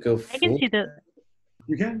want me to go full? I can see the.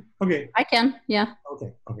 You can? Okay. I can, yeah.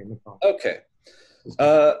 Okay, no problem. Okay.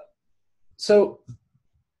 So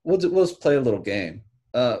we'll just play a little game.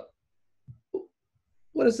 What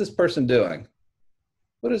is this person doing?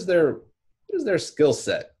 What is their skill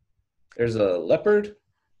set? There's a leopard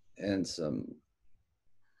and some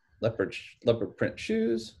leopard print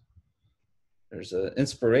shoes. There's an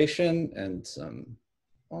inspiration and some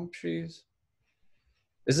palm trees.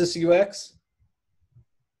 Is this UX?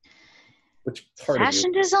 Which part Fashion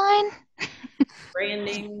of you? design?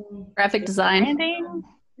 Branding. Graphic design. Branding?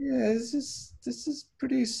 Yeah, this is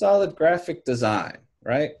pretty solid graphic design,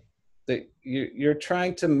 right? That you're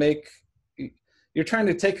trying to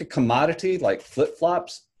take a commodity like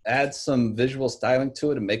flip-flops, add some visual styling to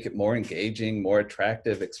it and make it more engaging, more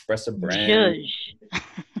attractive, express a brand.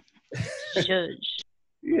 Judge.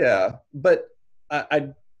 Yeah, but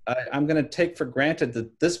I'm going to take for granted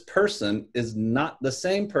that this person is not the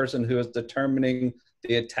same person who is determining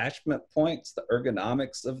the attachment points, the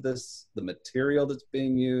ergonomics of this, the material that's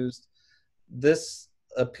being used. This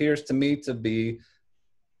appears to me to be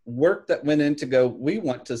work that went in to go, we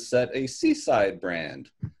want to set a seaside brand.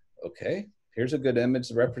 Okay, here's a good image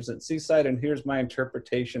to represent seaside, and here's my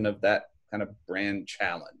interpretation of that kind of brand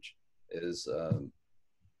challenge is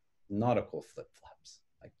nautical flip-flops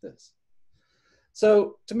like this.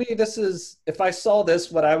 So to me, this is, if I saw this,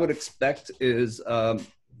 what I would expect is,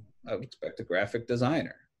 I would expect a graphic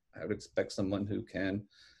designer. I would expect someone who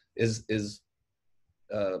is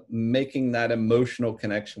making that emotional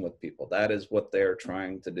connection with people. That is what they're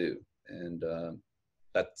trying to do. And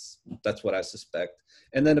that's what I suspect.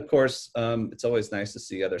 And then of course, it's always nice to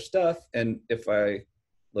see other stuff. And if I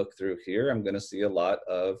look through here, I'm gonna see a lot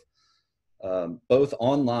of both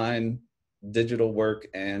online digital work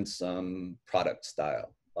and some product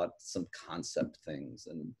style, some concept things.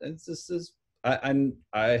 And this is, I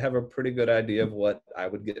have a pretty good idea of what I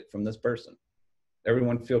would get from this person.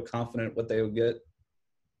 Everyone feel confident what they would get?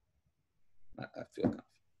 I feel confident.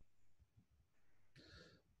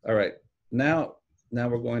 All right, now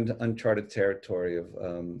we're going to uncharted territory of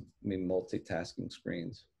me multitasking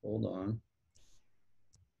screens. Hold on.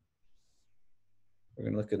 We're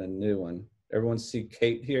gonna look at a new one. Everyone see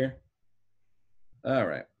Kate here? All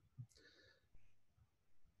right.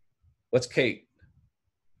 What's Kate?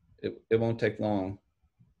 It won't take long.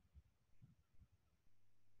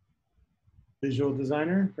 Visual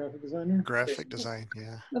designer, graphic designer? Graphic design,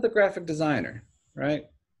 yeah. Another graphic designer, right?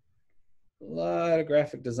 A lot of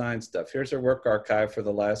graphic design stuff. Here's her work archive for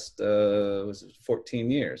the last, was it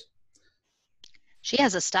 14 years. She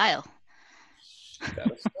has a style. She's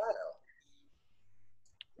got a style,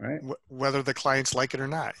 right? Whether the clients like it or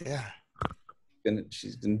not, yeah.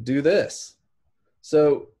 She's gonna do this.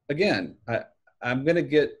 So again, I'm gonna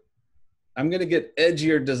get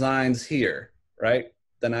edgier designs here, right,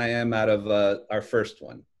 than I am out of our first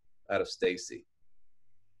one, out of Stacy.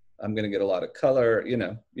 I'm gonna get a lot of color. You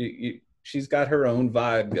know, she's got her own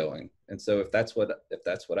vibe going, and so if that's what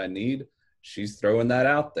I need, she's throwing that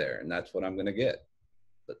out there, and that's what I'm going to get.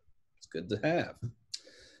 But it's good to have.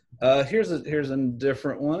 Here's a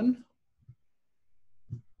different one.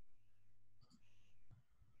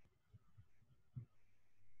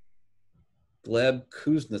 Gleb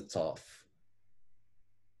Kuznetsov.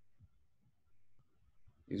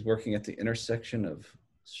 He's working at the intersection of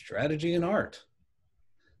strategy and art.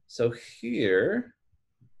 So here,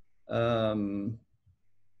 I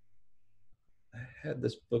had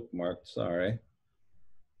this bookmarked, sorry,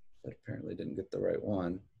 but apparently didn't get the right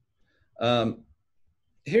one.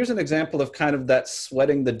 Here's an example of kind of that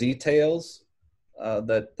sweating the details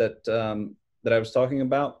that I was talking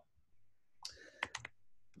about.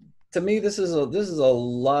 To me, this is a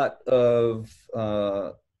lot of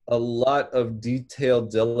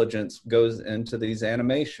detailed diligence goes into these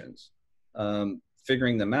animations,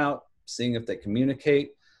 figuring them out, seeing if they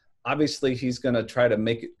communicate. Obviously, he's going to try to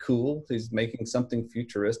make it cool. He's making something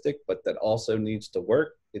futuristic, but that also needs to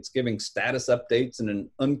work. It's giving status updates in an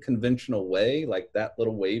unconventional way, like that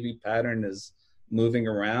little wavy pattern is moving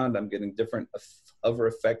around. I'm getting different hover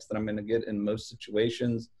effects that I'm going to get in most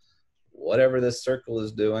situations. Whatever this circle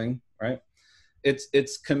is doing, right?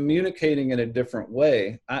 It's communicating in a different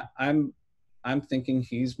way. I'm thinking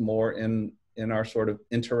he's more in our sort of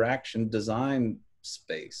interaction design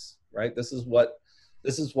space, right? This is what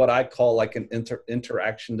I call like an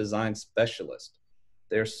interaction design specialist.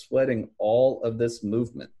 They're sweating all of this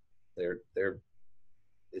movement.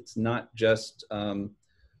 It's not just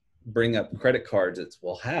bring up credit cards. It's,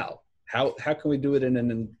 well, how can we do it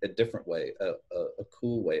in a different way, a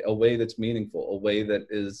cool way, a way that's meaningful, a way that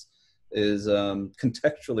is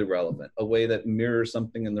contextually relevant, a way that mirrors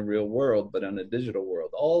something in the real world, but in a digital world.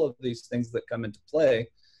 All of these things that come into play,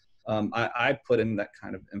 I put in that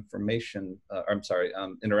kind of interaction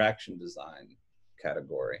design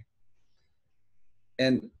category.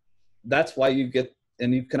 And that's why you get,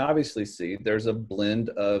 and you can obviously see there's a blend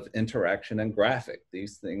of interaction and graphic.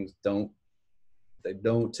 These things don't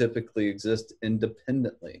typically exist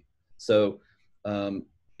independently. So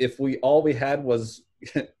if all we had was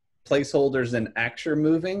placeholders and actor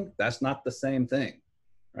moving, that's not the same thing,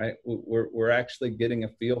 right? We're actually getting a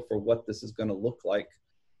feel for what this is going to look like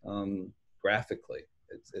graphically.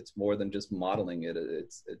 It's more than just modeling it.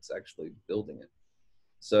 It's actually building it.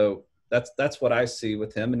 So that's what I see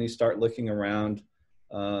with him. And you start looking around,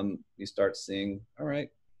 you start seeing, all right,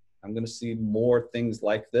 I'm going to see more things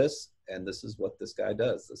like this. And this is what this guy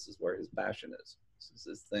does. This is where his passion is. This is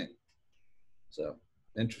his thing. So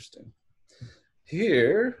interesting.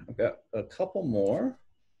 Here, I've got a couple more.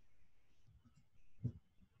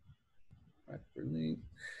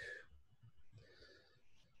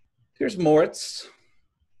 Here's Moritz.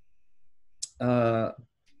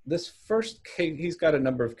 This first case, he's got a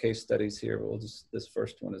number of case studies here. This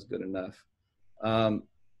first one is good enough.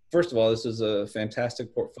 First of all, this is a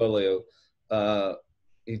fantastic portfolio.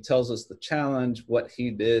 He tells us the challenge, what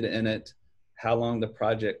he did in it, how long the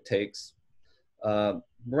project takes.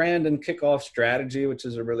 Brand and kickoff strategy, which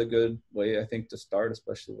is a really good way, I think, to start,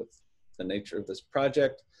 especially with the nature of this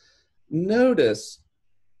project. Notice,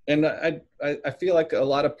 and I feel like a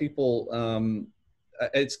lot of people,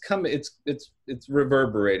 it's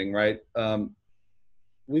reverberating, right?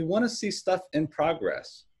 We want to see stuff in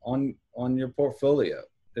progress on your portfolio.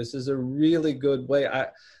 This is a really good way.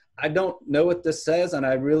 I don't know what this says, and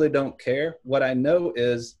I really don't care. What I know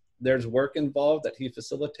is there's work involved that he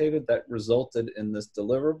facilitated that resulted in this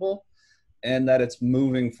deliverable, and that it's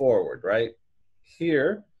moving forward, right?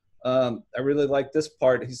 Here, I really like this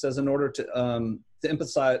part. He says, in order to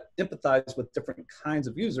empathize with different kinds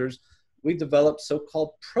of users, we developed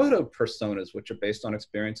so-called proto-personas, which are based on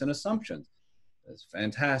experience and assumptions. It's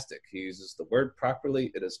fantastic. He uses the word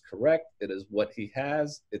properly. It is correct. It is what he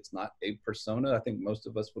has. It's not a persona. I think most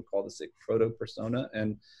of us would call this a proto-persona.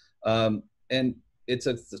 And it's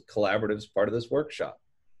a collaborative as part of this workshop.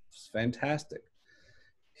 It's fantastic.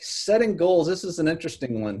 Setting goals, this is an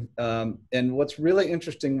interesting one. And what's really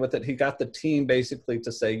interesting with it, he got the team basically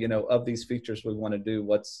to say, you know, of these features we want to do,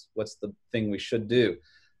 what's the thing we should do?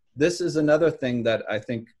 This is another thing that I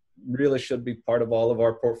think really should be part of all of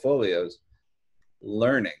our portfolios.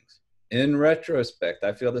 Learnings. In retrospect,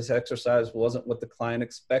 I feel this exercise wasn't what the client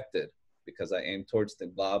expected because I aimed towards the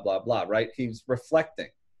blah, blah, blah, right? He's reflecting,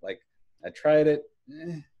 like, I tried it,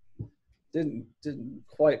 didn't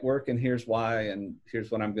quite work, and here's why, and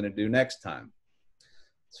here's what I'm going to do next time.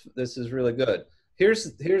 This is really good.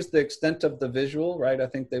 Here's the extent of the visual, right? I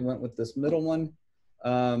think they went with this middle one.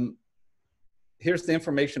 Here's the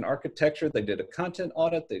information architecture. They did a content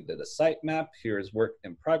audit. They did a sitemap. Here's work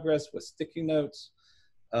in progress with sticky notes.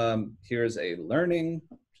 Here's a learning,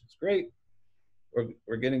 which is great.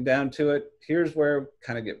 we're getting down to it. Here's where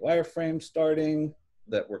kind of get wireframes starting,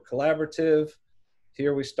 that we're collaborative.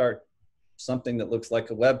 Here we start something that looks like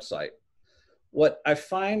a website. What I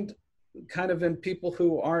find kind of in people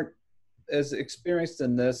who aren't as experienced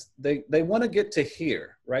in this, they want to get to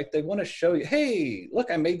here, right? They want to show you, hey, look,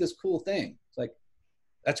 I made this cool thing. It's like,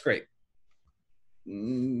 that's great.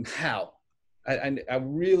 How? I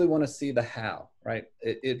really want to see the how, right?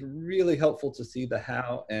 It's really helpful to see the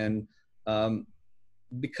how. And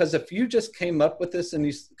because if you just came up with this, and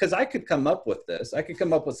because I could come up with this, I could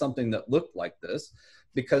come up with something that looked like this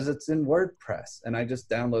because it's in WordPress, and I just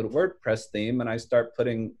download a WordPress theme and I start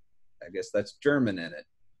putting, I guess that's German in it.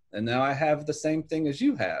 And now I have the same thing as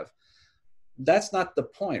you have. That's not the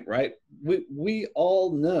point, right? We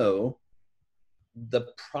all know the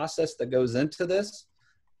process that goes into this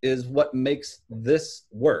is what makes this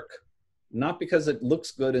work. Not because it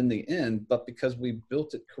looks good in the end, but because we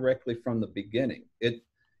built it correctly from the beginning.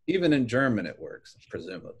 Even in German, it works,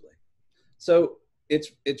 presumably. So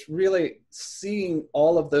it's really seeing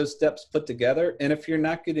all of those steps put together. And if you're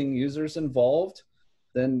not getting users involved,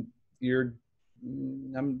 then you're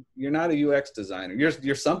not a UX designer.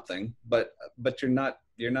 You're something, but you're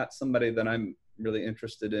not somebody that I'm really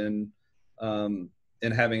interested in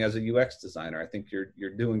having as a UX designer. I think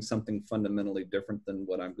you're doing something fundamentally different than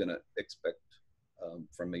what I'm going to expect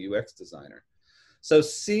from a UX designer. So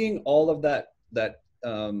seeing all of that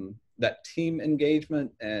team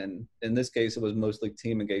engagement, and in this case it was mostly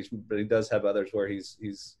team engagement, but he does have others where he's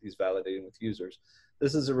validating with users.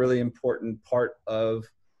 This is a really important part of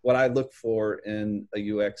what I look for in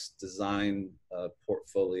a UX design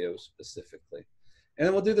portfolio specifically. And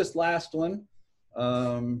then we'll do this last one.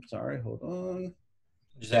 Sorry, hold on.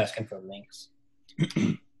 Just asking for links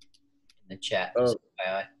in the chat. Oh.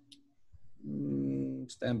 FYI.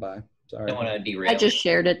 Stand by. Sorry. Don't want to derail. I just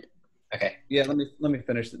shared it. Okay. Yeah, let me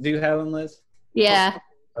finish. Do you have them, Liz? Yeah.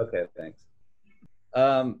 Okay, thanks.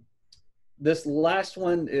 This last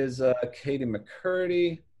one is Katie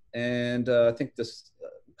McCurdy, and I think this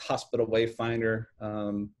hospital wayfinder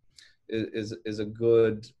is a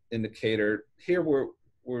good indicator. Here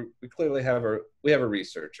we clearly have a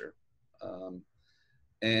researcher,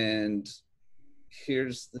 and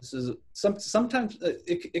sometimes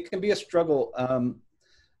it can be a struggle.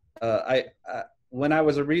 When I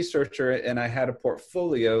was a researcher and I had a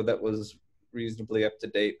portfolio that was reasonably up to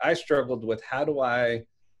date, I struggled with how do I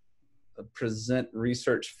present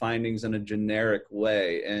research findings in a generic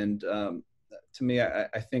way. And to me, I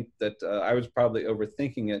think that I was probably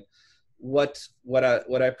overthinking it. What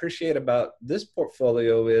I appreciate about this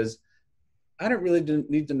portfolio is I don't really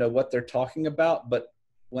need to know what they're talking about, but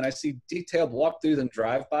when I see detailed walkthroughs and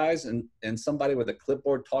drive-bys and somebody with a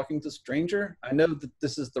clipboard talking to a stranger, I know that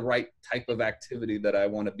this is the right type of activity that I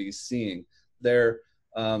want to be seeing. They're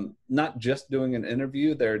not just doing an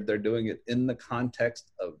interview, they're doing it in the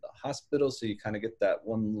context of the hospital, so you kind of get that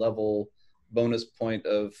one level bonus point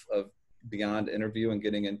of beyond interview and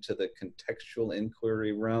getting into the contextual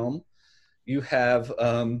inquiry realm. You have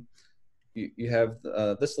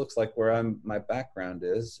this looks like where my background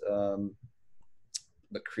is,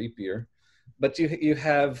 but creepier. But you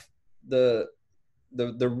have the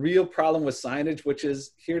real problem with signage, which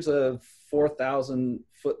is here's a 4,000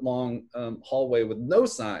 foot long hallway with no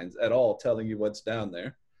signs at all telling you what's down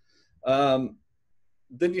there.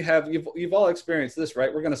 Then you've all experienced this,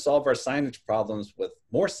 right? We're going to solve our signage problems with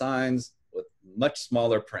more signs with much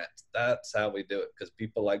smaller print. That's how we do it because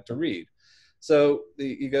people like to read. So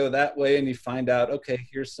you go that way and you find out, okay,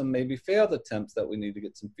 here's some maybe failed attempts that we need to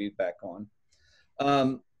get some feedback on.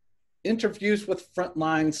 Interviews with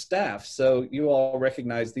frontline staff. So you all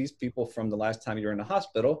recognize these people from the last time you were in the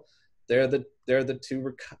hospital. They're the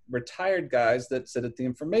two retired guys that sit at the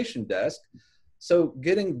information desk. So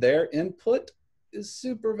getting their input is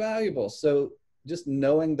super valuable. So just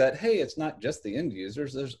knowing that, hey, it's not just the end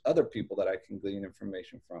users, there's other people that I can glean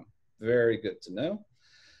information from. Very good to know.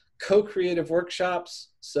 Co-creative workshops.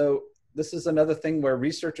 So this is another thing where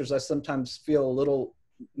researchers, I sometimes feel a little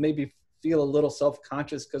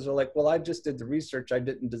self-conscious because they're like, well, I just did the research, I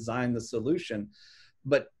didn't design the solution.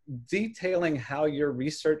 But detailing how your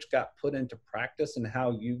research got put into practice and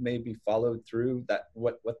how you maybe followed through that,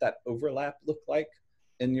 what that overlap looked like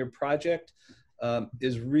in your project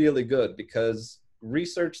is really good, because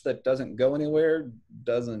research that doesn't go anywhere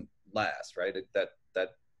doesn't last, right? That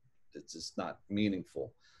it's just not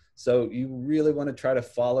meaningful. So you really want to try to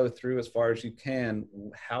follow through as far as you can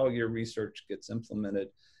how your research gets implemented.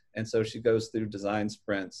 And so she goes through design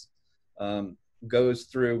sprints, goes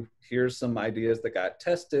through, here's some ideas that got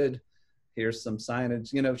tested, here's some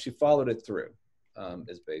signage, she followed it through.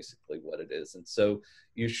 is basically what it is. And so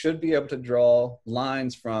you should be able to draw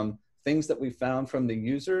lines from things that we found from the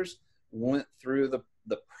users, went through the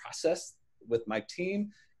process with my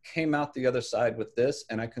team, came out the other side with this,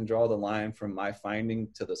 and I can draw the line from my finding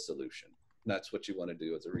to the solution. And that's what you want to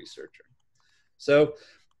do as a researcher. So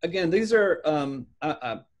again, these are, I'm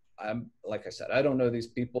like I said, I don't know these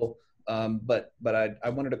people, but I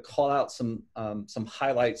wanted to call out some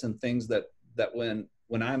highlights and things that when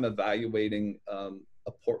I'm evaluating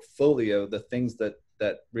a portfolio, the things that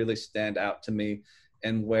really stand out to me,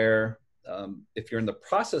 and where if you're in the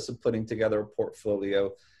process of putting together a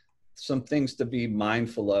portfolio, some things to be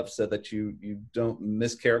mindful of so that you don't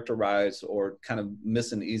mischaracterize or kind of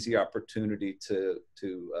miss an easy opportunity to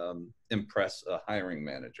impress a hiring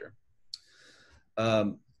manager.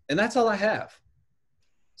 And that's all I have.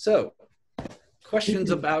 So questions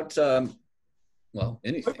about, well,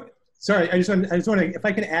 anything. Sorry, I just want to, if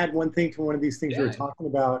I can add one thing to one of these things you were talking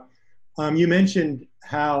about. You mentioned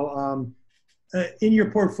how in your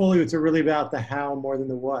portfolio, it's really about the how more than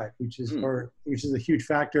the what, which is a huge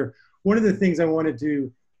factor. One of the things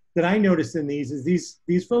that I noticed in these is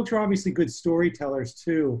these folks are obviously good storytellers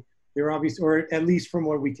too. They're obvious, or at least from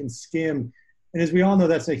what we can skim. And as we all know,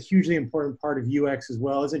 that's a hugely important part of UX as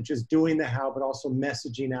well. Isn't just doing the how, but also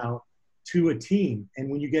messaging out to a team. And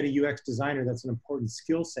when you get a UX designer, that's an important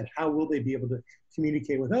skill set. How will they be able to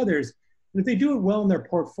communicate with others? And if they do it well in their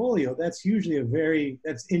portfolio, that's usually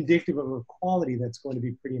that's indicative of a quality that's going to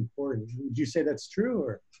be pretty important. Would you say that's true,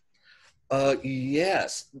 or?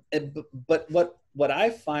 Yes, but what I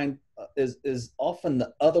find is often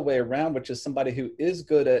the other way around, which is somebody who is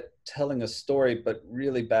good at telling a story but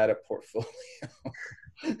really bad at portfolio.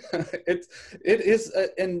 it is,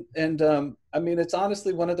 I mean, it's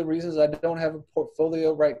honestly one of the reasons I don't have a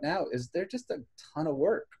portfolio right now is they're just a ton of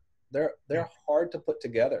work. They're hard to put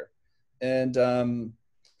together, and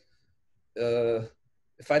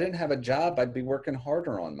if I didn't have a job, I'd be working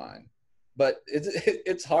harder on mine. But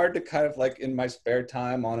it's hard to kind of like in my spare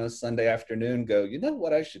time on a Sunday afternoon go, you know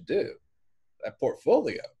what I should do? A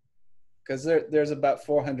portfolio. Because there's about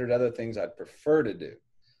 400 other things I'd prefer to do.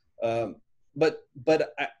 But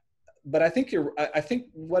I think I think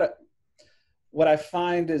what I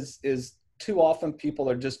find is too often people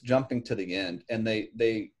are just jumping to the end, and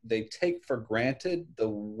they take for granted the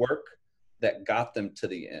work that got them to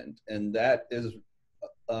the end. And that is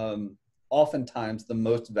oftentimes the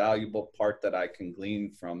most valuable part that I can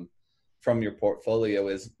glean from your portfolio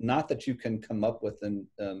is not that you can come up with an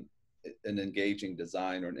engaging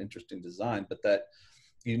design or an interesting design, but that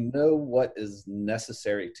you know what is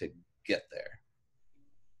necessary to get there.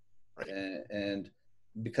 Right. And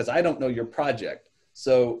because I don't know your project,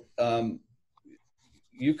 so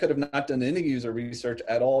you could have not done any user research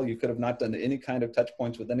at all. You could have not done any kind of touch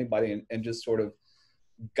points with anybody and just sort of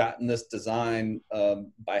gotten this design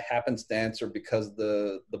by happenstance or because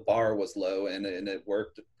the bar was low and it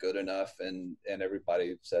worked good enough and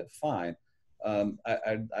everybody said fine.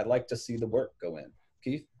 I'd like to see the work go in.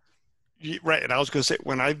 Keith? Right, and I was going to say,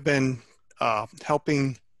 when I've been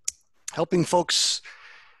helping folks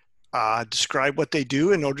describe what they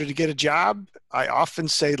do in order to get a job, I often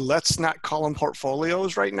say, let's not call them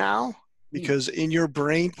portfolios right now, because in your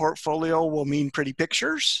brain, portfolio will mean pretty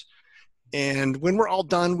pictures. And when we're all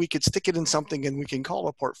done, we could stick it in something and we can call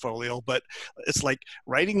it a portfolio. But it's like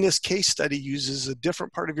writing this case study uses a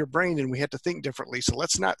different part of your brain and we have to think differently. So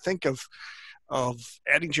let's not think of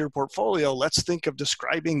adding to your portfolio. Let's think of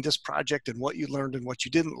describing this project and what you learned and what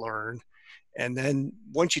you didn't learn. And then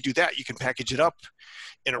once you do that, you can package it up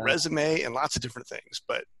in a resume and lots of different things.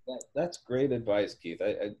 But that's great advice, Keith.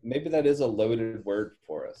 Maybe that is a loaded word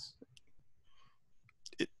for us.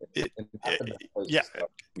 Yeah.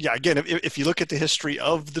 Again, if you look at the history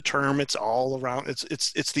of the term, it's all around.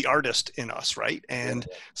 It's the artist in us, right? And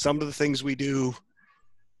some of the things we do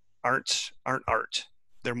aren't art.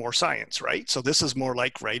 They're more science, right? So this is more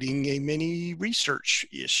like writing a mini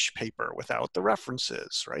research-ish paper without the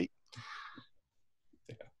references, right?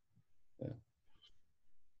 Yeah.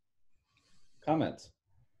 Comments?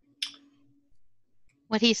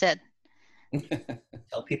 What he said.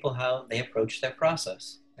 Tell people how they approach their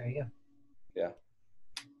process. There you go. Yeah.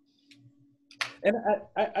 And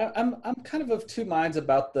I'm kind of two minds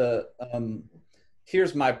about the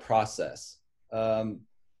here's my process,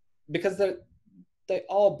 because they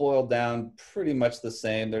all boil down pretty much the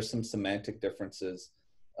same. There's some semantic differences.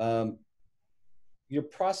 Your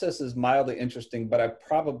process is mildly interesting, but I've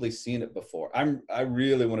probably seen it before. I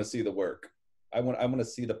really want to see the work. I want to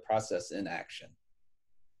see the process in action.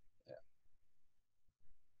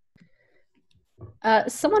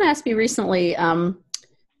 Someone asked me recently,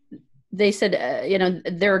 they said, you know,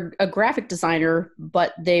 they're a graphic designer,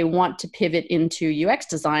 but they want to pivot into UX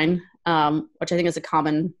design, which I think is a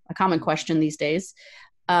common question these days.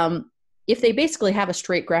 If they basically have a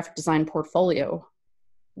straight graphic design portfolio,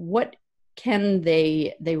 what can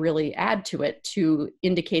they really add to it to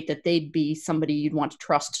indicate that they'd be somebody you'd want to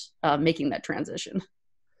trust making that transition?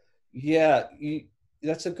 Yeah,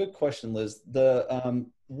 that's a good question, Liz. The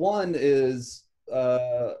one is,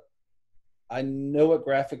 I know what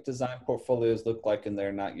graphic design portfolios look like, and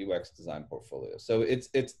they're not UX design portfolios. So it's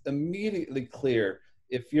immediately clear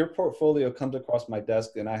if your portfolio comes across my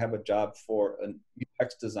desk and I have a job for a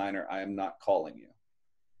UX designer, I am not calling you.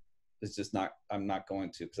 It's just not. I'm not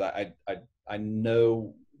going to, because I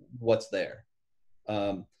know what's there.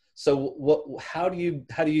 So how do you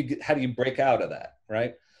break out of that,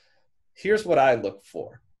 right? Here's what I look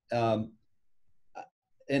for. And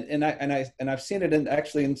I've seen it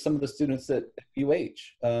in some of the students at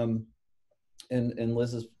UH in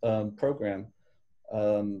Liz's program.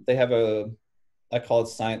 They have I call it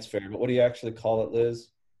science fair, but what do you actually call it, Liz?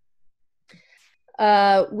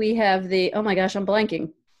 We have oh my gosh, I'm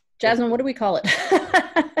blanking. Jasmine, what do we call it?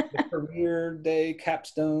 The career day,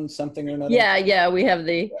 capstone, something or another. Yeah, we have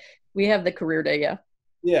the career day, yeah.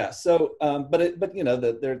 Yeah. So, but you know,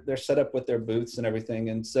 they're set up with their booths and everything,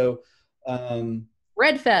 and so.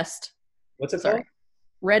 Red Fest. What's it called?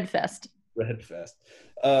 Red Fest. Red Fest.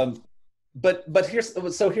 But here's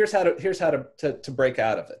how to break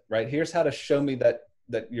out of it, right? Here's how to show me that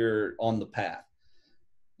you're on the path.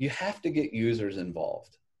 You have to get users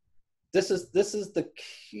involved. This is the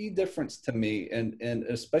key difference to me, and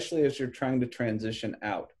especially as you're trying to transition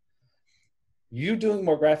out. You doing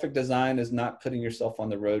more graphic design is not putting yourself on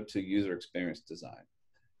the road to user experience design.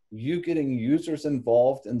 You getting users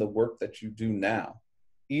involved in the work that you do now,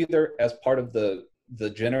 either as part of the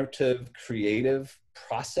generative creative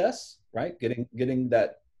process, right? Getting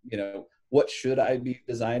that, you know, what should I be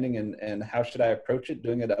designing and how should I approach it,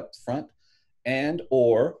 doing it up front, and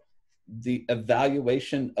or the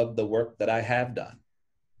evaluation of the work that I have done.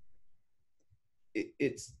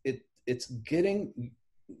 It's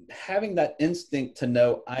having that instinct to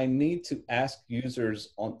know I need to ask users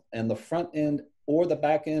on the front end or the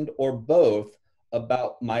back end or both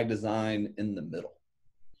about my design in the middle.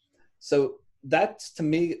 So that's, to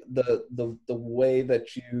me, the way that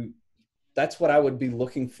that's what I would be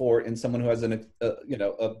looking for in someone who has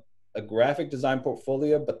a graphic design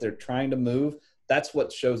portfolio, but they're trying to move. That's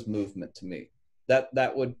what shows movement to me.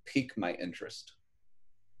 That would pique my interest.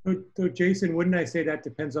 So Jason, wouldn't I say that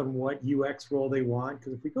depends on what UX role they want?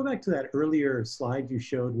 Because if we go back to that earlier slide you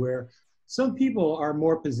showed where some people are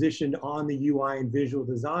more positioned on the UI and visual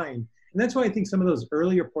design. And that's why I think some of those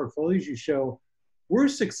earlier portfolios you show were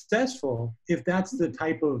successful if that's the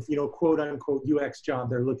type of, you know, quote unquote UX job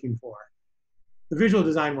they're looking for. The visual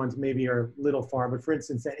design ones maybe are a little far, but for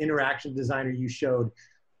instance, that interaction designer you showed,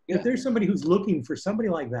 if there's somebody who's looking for somebody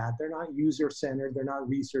like that, they're not user-centered, they're not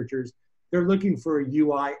researchers, they're looking for a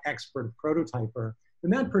UI expert prototyper,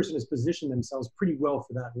 then that person has positioned themselves pretty well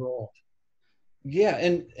for that role. Yeah,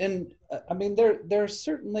 and I mean, there are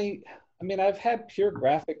certainly, I mean, I've had pure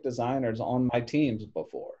graphic designers on my teams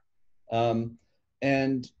before,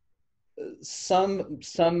 and some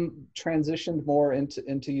transitioned more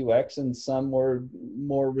into UX, and some were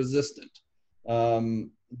more resistant.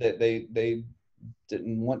 That they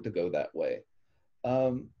didn't want to go that way.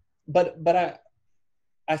 But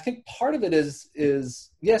I think part of it is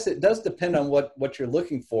yes, it does depend on what you're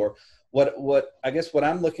looking for. What I guess what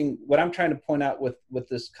I'm trying to point out with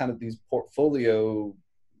this kind of these portfolio,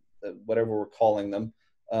 whatever we're calling them,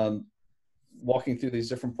 walking through these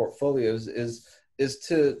different portfolios is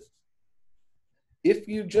to, if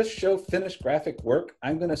you just show finished graphic work,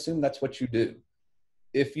 I'm going to assume that's what you do.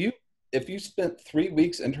 If you spent 3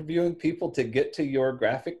 weeks interviewing people to get to your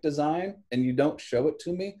graphic design and you don't show it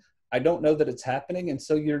to me, I don't know that it's happening. And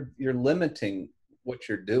so you're limiting what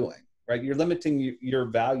you're doing, right? You're limiting your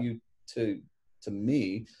value to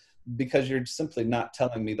me because you're simply not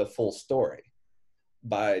telling me the full story.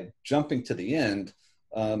 By jumping to the end,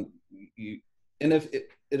 and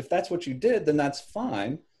if that's what you did, then that's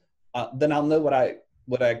fine. Then I'll know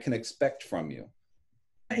what I can expect from you.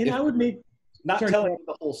 And I would make telling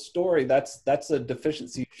the whole story, that's a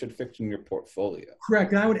deficiency you should fix in your portfolio.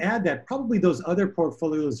 Correct. And I would add that probably those other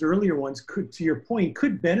portfolios, earlier ones, could, to your point,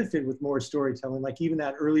 could benefit with more storytelling. Like even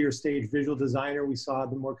that earlier stage visual designer we saw,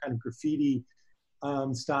 the more kind of graffiti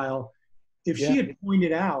style. If she had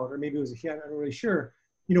pointed out, or maybe it was, I'm not really sure,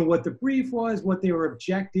 you know, what the brief was, what they were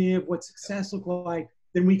objective, what success looked like,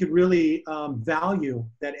 then we could really value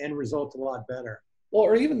that end result a lot better. Well,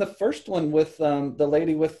 or even the first one with the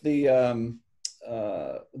lady with the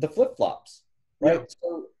flip-flops, right? Yeah.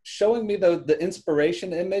 So showing me the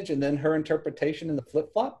inspiration image and then her interpretation in the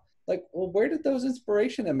flip-flop, like, well, where did those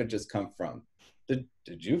inspiration images come from? Did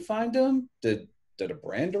you find them? Did a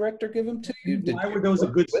brand director give them to you? Why were those a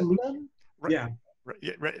good solution? Them? Right. Yeah. Right,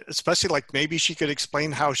 yeah, right. Especially like maybe she could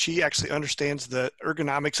explain how she actually understands the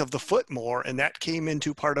ergonomics of the foot more, and that came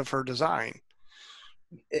into part of her design.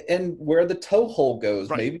 And where the toe hole goes,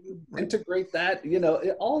 Right. maybe integrate that.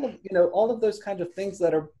 All of those kinds of things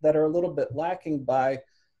that are a little bit lacking by.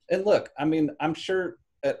 And look, I mean, I'm sure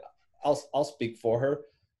I'll speak for her.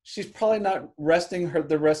 She's probably not resting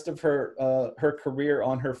the rest of her career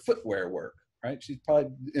on her footwear work. Right? She's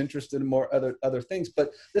probably interested in more other things,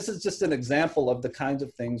 but this is just an example of the kinds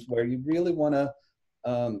of things where you really want to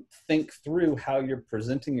think through how you're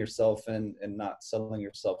presenting yourself and not selling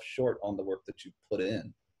yourself short on the work that you put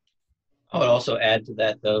in. I would also add to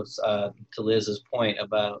that, though, to Liz's point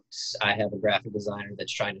about I have a graphic designer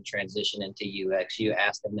that's trying to transition into UX. You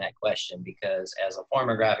ask them that question because as a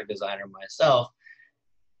former graphic designer myself,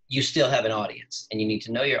 you still have an audience, and you need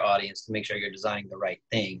to know your audience to make sure you're designing the right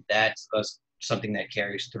thing. That's something that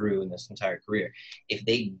carries through in this entire career. If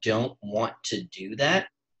they don't want to do that,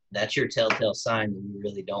 that's your telltale sign that you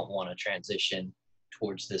really don't want to transition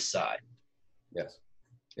towards this side. Yes.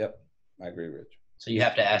 Yep. I agree, Rich. So you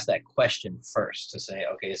have to ask that question first to say,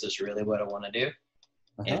 okay, is this really what I want to do?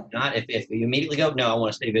 And if not, if you immediately go, no, I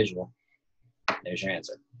want to stay visual, there's your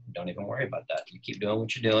answer. Don't even worry about that. You keep doing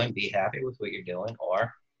what you're doing, be happy with what you're doing,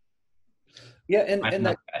 or yeah, and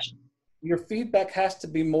that your feedback has to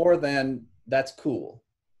be more than that's cool,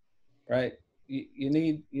 right? You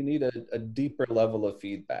need a deeper level of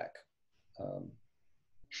feedback.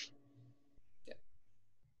 Yeah.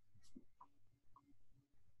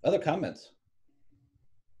 Other comments?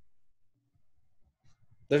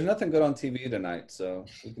 There's nothing good on TV tonight, so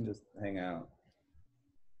we can just hang out.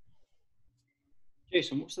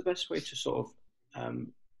 Jason, what's the best way to sort of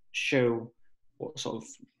show what sort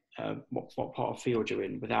of what part of field you're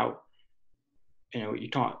in without, you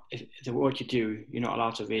can't, if the work you do, you're not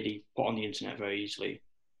allowed to really put on the internet very easily.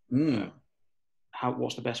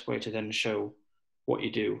 What's the best way to then show what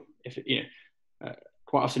you do? If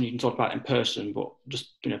quite often you can talk about it in person, but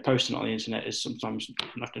just posting on the internet is sometimes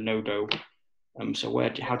like a no-go. So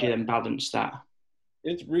how do you then balance that?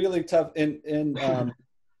 It's really tough. In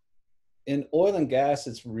oil and gas,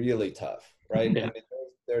 it's really tough, right? Yeah. I mean,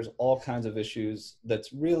 there's all kinds of issues.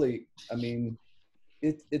 That's really, I mean,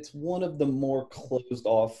 it's one of the more closed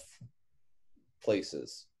off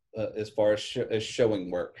places as far as showing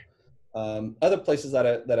work. Other places that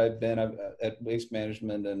I've been at Waste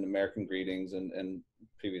Management and American Greetings and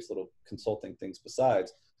previous little consulting things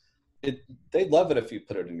besides, they love it if you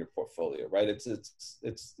put it in your portfolio, right?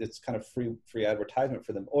 It's kind of free advertisement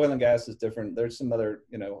for them. Oil and gas is different. There's some other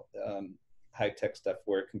high tech stuff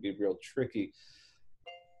where it can be real tricky.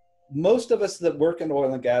 Most of us that work in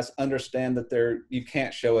oil and gas understand that you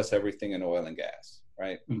can't show us everything in oil and gas,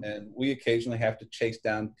 right? Mm-hmm. And we occasionally have to chase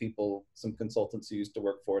down people, some consultants who used to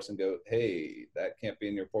work for us, and go, hey, that can't be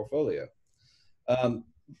in your portfolio.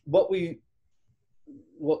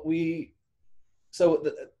 So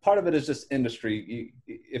part of it is just industry.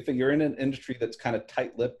 If you're in an industry that's kind of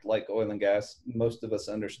tight-lipped like oil and gas, most of us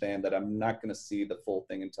understand that I'm not going to see the full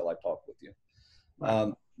thing until I talk with you.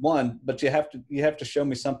 One, but you have to show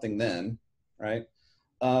me something then, right?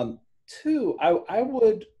 Two, I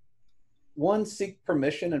would seek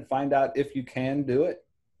permission and find out if you can do it.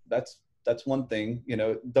 That's one thing.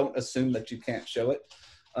 Don't assume that you can't show it.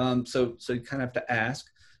 So you kind of have to ask.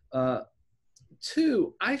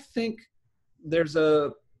 Two, I think there's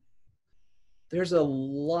a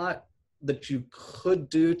lot that you could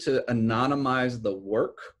do to anonymize the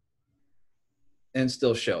work and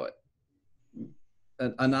still show it.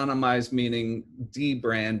 Anonymize meaning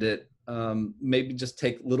debrand it, maybe just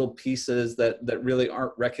take little pieces that really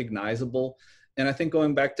aren't recognizable. And I think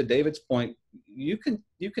going back to David's point, you can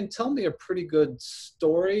tell me a pretty good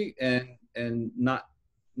story and not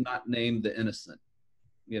name the innocent,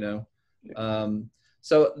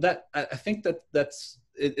 so that I think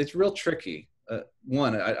it's real tricky.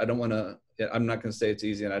 One, I don't want to. I'm not going to say it's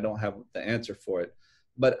easy, and I don't have the answer for it.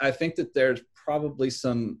 But I think that there's probably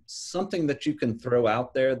something that you can throw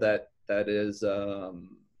out there that is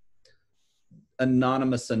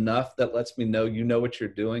anonymous enough that lets me know what you're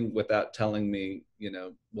doing without telling me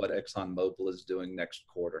what ExxonMobil is doing next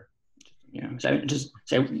quarter. Yeah.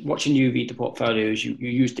 So watching you read the portfolios, you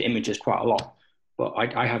use the images quite a lot. But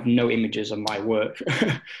I have no images of my work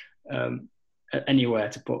anywhere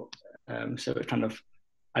to put. So it kind of,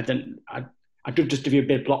 I could just give you a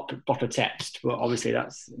big block of text, but obviously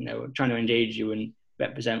that's, you know, trying to engage you and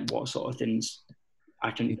represent what sort of things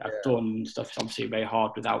I've done and stuff. It's obviously very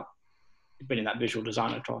hard without bringing that visual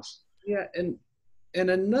design across. Yeah, and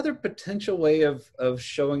another potential way of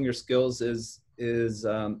showing your skills is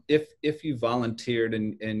if you volunteered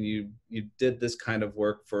and you did this kind of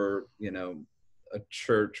work for, you know, a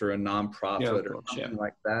church or a nonprofit or something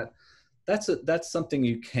like that. That's something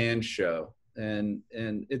you can show, and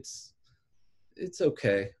it's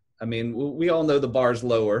okay. I mean, we all know the bar's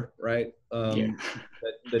lower, right?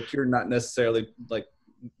 That you're not necessarily like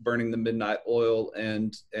burning the midnight oil,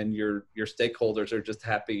 and your stakeholders are just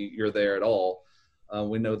happy you're there at all.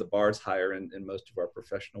 We know the bar's higher in most of our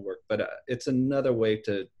professional work, but it's another way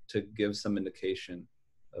to give some indication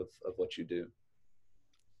of what you do.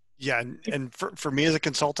 Yeah, and for me as a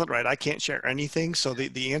consultant, right, I can't share anything. So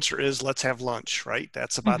the answer is let's have lunch, right?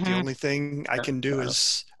 That's about the only thing I can do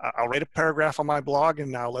is I'll write a paragraph on my blog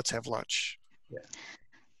and now let's have lunch. Yeah.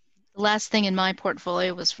 The last thing in my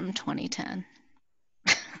portfolio was from 2010.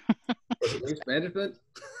 Was it waste management?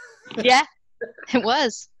 Yeah, it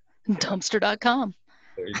was. Dumpster.com.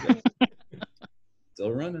 There you go.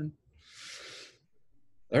 Still running.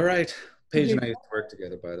 All right. Paige and I used to work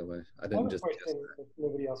together, by the way. I didn't just guess that. If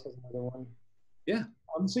nobody else has another one. Yeah.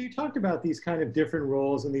 So you talked about these kind of different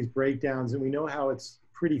roles and these breakdowns, and we know how it's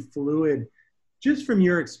pretty fluid. Just from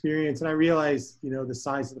your experience, and I realize, you know, the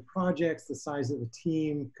size of the projects, the size of the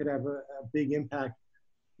team could have a big impact.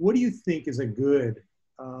 What do you think is a good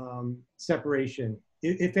separation,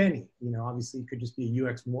 if any? You know, obviously it could just be a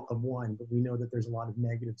UX of one, but we know that there's a lot of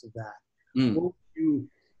negatives of that. What would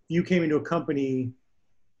you came into a company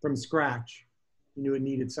from scratch, you knew it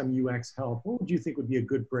needed some UX help, what would you think would be a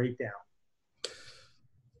good breakdown?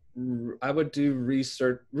 I would do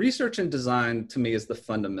research. Research and design to me is the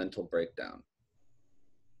fundamental breakdown.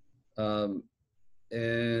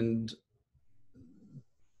 And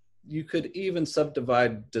you could even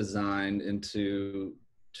subdivide design into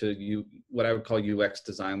what I would call UX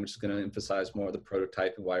design, which is going to emphasize more of the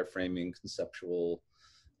prototyping, wireframing, conceptual,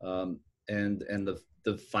 and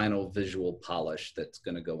the final visual polish that's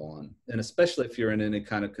going to go on. And especially if you're in any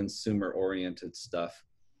kind of consumer oriented stuff,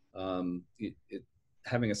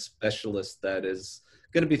 having a specialist that is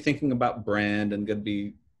going to be thinking about brand and going to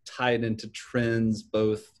be tied into trends,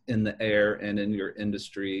 both in the air and in your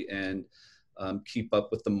industry, and keep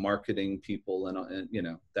up with the marketing people and you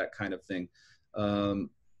know, that kind of thing.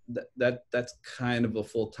 That's kind of a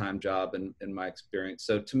full-time job in my experience.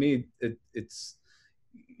 So to me, it's,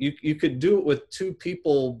 you could do it with two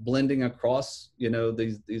people blending across, you know,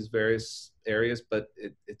 these various areas, but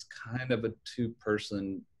it's kind of a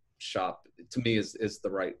two-person shop. To me, is the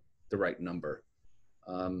right number.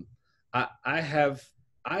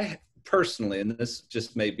 I personally, and this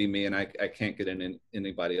just may be me, and I can't get in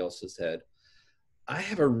anybody else's head, I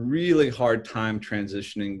have a really hard time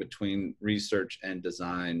transitioning between research and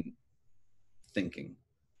design thinking.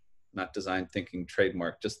 Not design thinking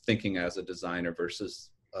trademark, just thinking as a designer versus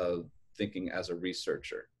thinking as a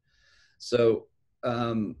researcher. So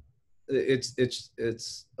it's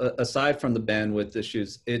aside from the bandwidth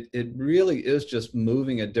issues, it really is just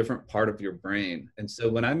moving a different part of your brain. And so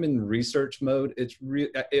when I'm in research mode,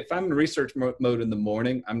 if I'm in research mode in the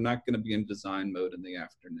morning, I'm not going to be in design mode in the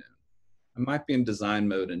afternoon. I might be in design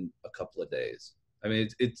mode in a couple of days. I mean,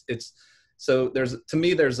 it's so to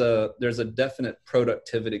me there's a definite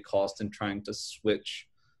productivity cost in trying to switch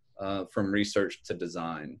from research to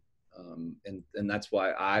design, and that's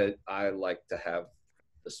why I like to have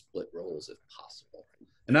the split roles if possible.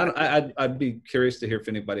 And I'd be curious to hear if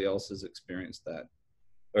anybody else has experienced that,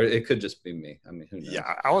 or it could just be me. I mean, who knows?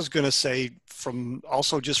 Yeah, I was going to say from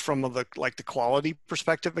the quality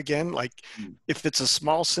perspective again, like if it's a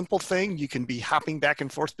small, simple thing, you can be hopping back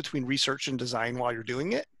and forth between research and design while you're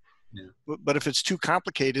doing it. Yeah. But if it's too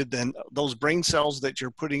complicated, then those brain cells that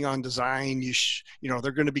you're putting on design, you know,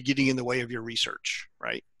 they're going to be getting in the way of your research,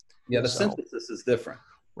 right? Yeah, the synthesis is different.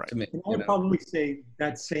 Right. To me, and I would probably say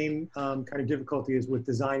that same kind of difficulty is with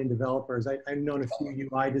design and developers. I've known a few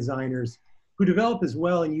UI designers who develop as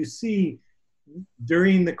well, and you see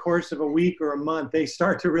during the course of a week or a month, they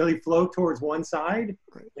start to really float towards one side,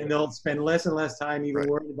 and they'll spend less and less time even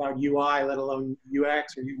worrying about UI, let alone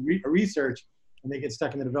UX or research, and they get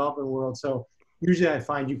stuck in the development world. So usually I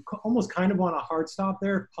find you almost kind of want a hard stop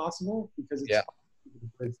there if possible, because it's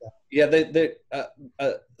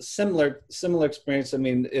similar experience. I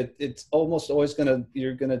mean, it's almost always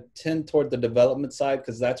you're gonna tend toward the development side,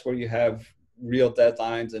 because that's where you have real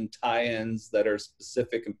deadlines and tie-ins that are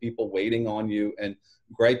specific and people waiting on you and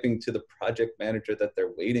griping to the project manager that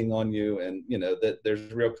they're waiting on you, and you know that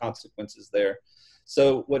there's real consequences there.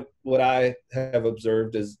 So what I have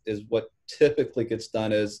observed is what typically gets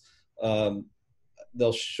done is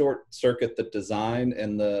they'll short circuit the design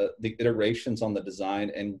and the iterations on the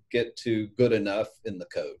design and get to good enough in the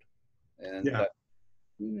code. And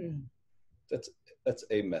that's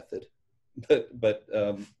a method, but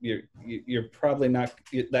you're probably not,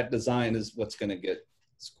 that design is what's going to get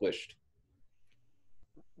squished.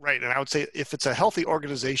 Right, and I would say if it's a healthy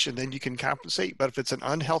organization, then you can compensate. But if it's an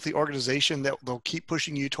unhealthy organization, they'll keep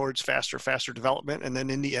pushing you towards faster development, and then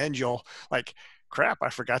in the end, you'll like, crap, I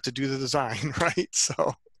forgot to do the design, right?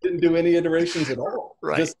 So didn't do any iterations at all.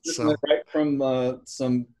 Right. Just So right from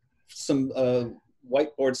some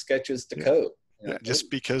whiteboard sketches to code. Yeah, just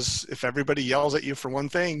because if everybody yells at you for one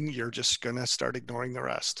thing, you're just gonna start ignoring the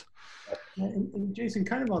rest. And Jason,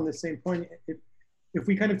 kind of on the same point, if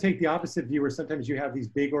we kind of take the opposite view, where sometimes you have these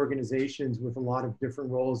big organizations with a lot of different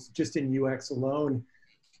roles just in UX alone,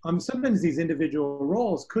 sometimes these individual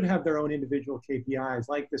roles could have their own individual KPIs.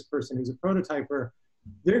 Like this person who's a prototyper,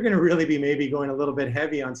 they're going to really be maybe going a little bit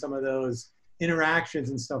heavy on some of those interactions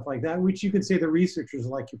and stuff like that, which you could say the researchers are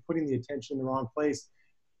like, you're putting the attention in the wrong place.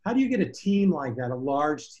 How do you get a team like that, a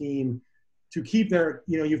large team, to keep their,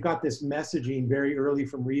 you know, you've got this messaging very early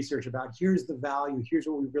from research about here's the value, here's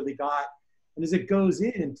what we really got. And as it goes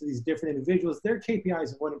into these different individuals, their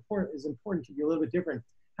KPIs of what is important can be a little bit different.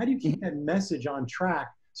 How do you keep that message on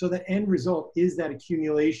track so the end result is that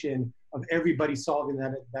accumulation of everybody solving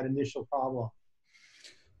that initial problem?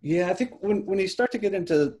 Yeah, I think when you start to get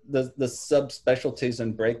into the subspecialties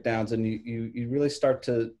and breakdowns, and you really start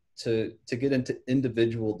to get into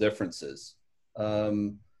individual differences,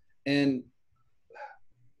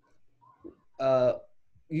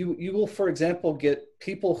 you will, for example, get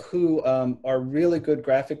people who are really good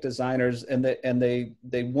graphic designers, and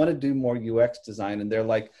they want to do more UX design, and they're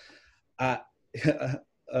like,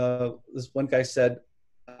 this one guy said,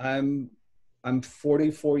 I'm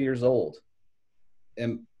 44 years old.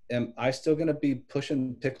 Am I still going to be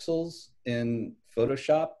pushing pixels in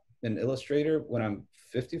Photoshop and Illustrator when I'm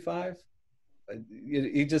 55?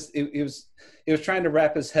 He was trying to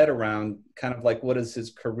wrap his head around kind of like, what does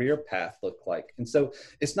his career path look like? And so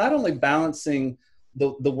it's not only balancing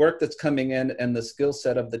the work that's coming in and the skill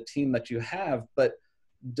set of the team that you have, but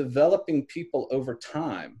developing people over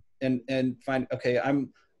time and find, okay,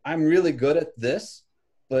 I'm really good at this,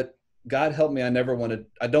 but God help me, I don't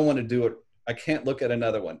want to do it. I can't look at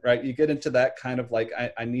another one, right? You get into that kind of like,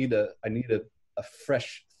 I need a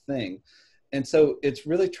fresh thing. And so it's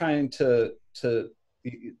really trying to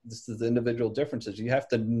this is the individual differences. You have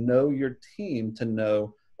to know your team to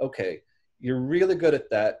know, okay, you're really good at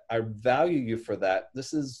that. I value you for that.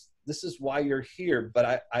 This is why you're here.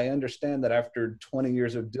 But I understand that after 20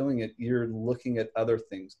 years of doing it, you're looking at other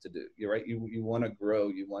things to do. You're right. You want to grow,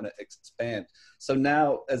 you want to expand. So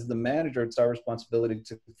now as the manager, it's our responsibility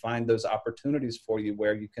to find those opportunities for you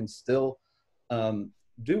where you can still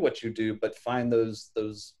do what you do, but find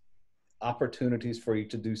those opportunities for you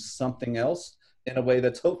to do something else in a way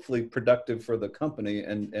that's hopefully productive for the company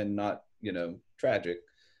and not, tragic.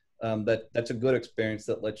 That's a good experience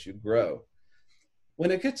that lets you grow.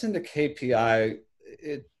 When it gets into KPI,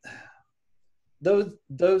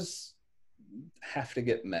 those have to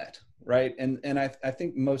get met, right? And I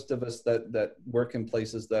think most of us that work in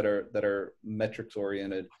places that are metrics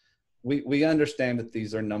oriented, we understand that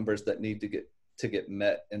these are numbers that need to get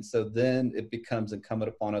met. And so then it becomes incumbent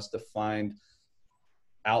upon us to find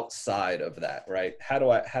outside of that, right? How do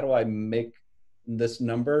I make this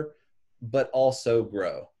number, but also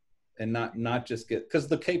grow and not just get, because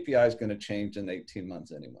the KPI is going to change in 18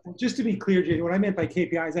 months anyway. Just to be clear, JD, what I meant by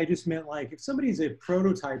KPIs, I just meant like if somebody's a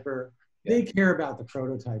prototyper, they care about the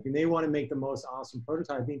prototyping. They want to make the most awesome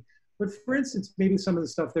prototyping. But for instance, maybe some of the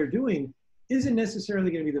stuff they're doing isn't necessarily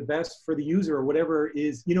going to be the best for the user or whatever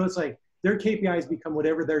is, it's like their KPIs become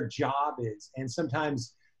whatever their job is. And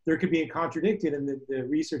sometimes there could be a contradicted and the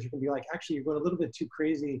researcher can be like, actually, you're going a little bit too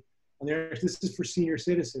crazy. And this is for senior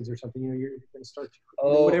citizens or something, you're going to start to,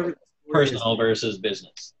 whatever. Personal versus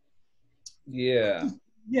business. Yeah.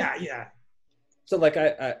 Yeah. So like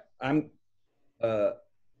I am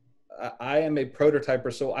a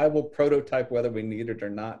prototyper, so I will prototype whether we need it or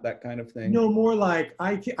not, that kind of thing. No, more like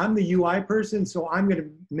I'm the UI person, so I'm going to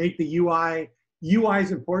make the UI. UI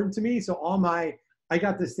is important to me, so I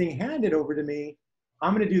got this thing handed over to me.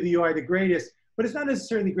 I'm going to do the UI the greatest, but it's not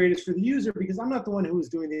necessarily the greatest for the user because I'm not the one who is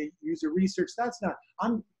doing the user research. That's not,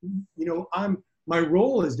 I'm my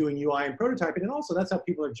role is doing UI and prototyping, and also that's how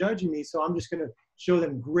people are judging me. So I'm just going to show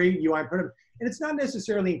them great UI and prototyping. And it's not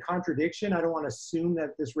necessarily in contradiction. I don't want to assume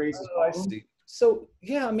that this raises problems. I see. So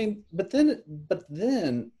yeah, I mean, but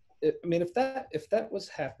then, I mean, if that was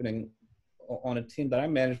happening on a team that I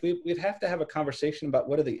manage, we'd have to have a conversation about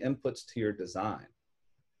what are the inputs to your design,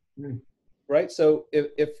 right? So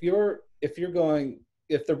if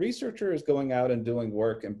the researcher is going out and doing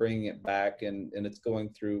work and bringing it back and it's going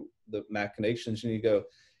through the machinations, and you go,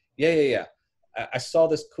 yeah, I saw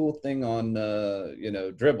this cool thing on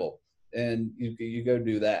Dribble, and you go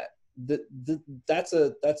do that. That's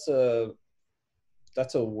a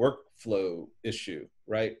workflow issue,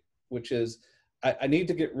 right? Which is, I need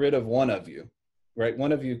to get rid of one of you, right?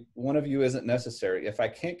 One of you isn't necessary. If I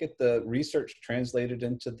can't get the research translated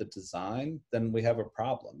into the design, then we have a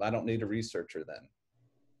problem. I don't need a researcher then.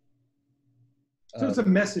 So it's a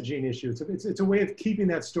messaging issue. It's a way of keeping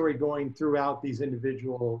that story going throughout these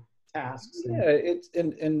individual tasks. Yeah, it's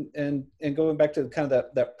and going back to kind of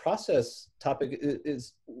that process topic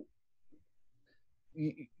is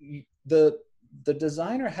the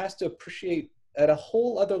designer has to appreciate at a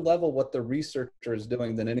whole other level what the researcher is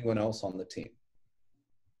doing than anyone else on the team.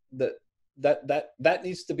 That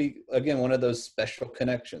needs to be, again, one of those special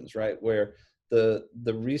connections, right? Where the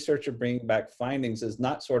researcher bringing back findings is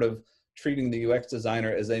not sort of treating the UX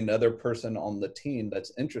designer as another person on the team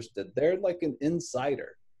that's interested. They're like an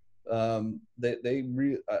insider. In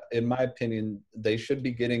my opinion, they should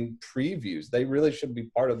be getting previews. They really should be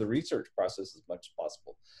part of the research process as much as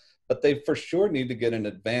possible. But they for sure need to get an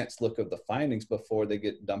advanced look of the findings before they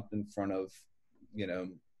get dumped in front of,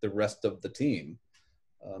 the rest of the team.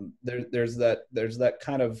 There's that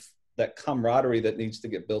kind of that camaraderie that needs to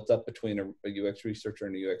get built up between a UX researcher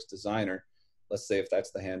and a UX designer. Let's say if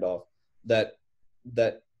that's the handoff, that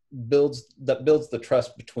builds the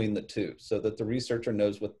trust between the two, so that the researcher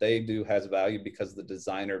knows what they do has value because the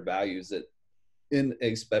designer values it in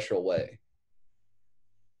a special way,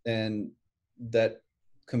 and that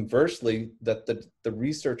conversely, that the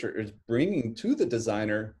researcher is bringing to the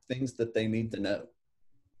designer things that they need to know.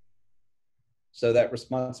 So that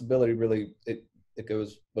responsibility really, it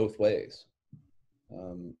goes both ways.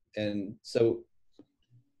 And so,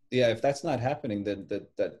 yeah, if that's not happening, then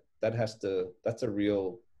that's a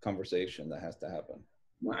real conversation that has to happen.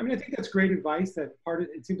 Well, I mean, I think that's great advice. That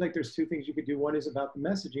it seems like there's two things you could do. One is about the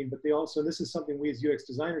messaging, but this is something we as UX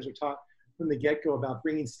designers are taught from the get-go about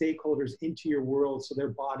bringing stakeholders into your world so they're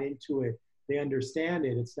bought into it, they understand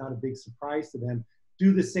it, it's not a big surprise to them.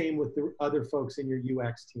 Do the same with the other folks in your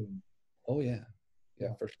UX team. Oh yeah,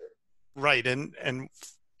 for sure. Right, and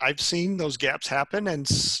I've seen those gaps happen, and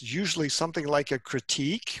usually something like a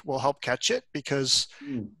critique will help catch it, because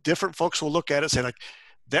different folks will look at it and say like,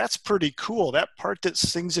 that's pretty cool. That part that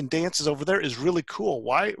sings and dances over there is really cool.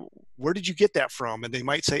 Where did you get that from? And they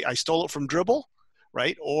might say, I stole it from Dribble,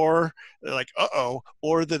 right? Or they're like, uh-oh.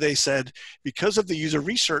 Or that they said, because of the user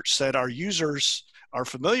research said our users are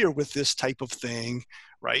familiar with this type of thing,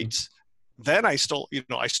 right? Then I stole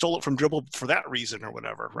it from Dribble for that reason or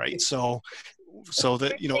whatever, right? So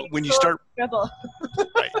that, when you start,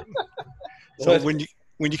 right? So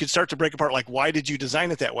when you can start to break apart, like, why did you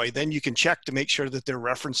design it that way? Then you can check to make sure that they're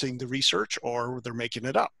referencing the research or they're making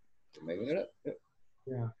it up.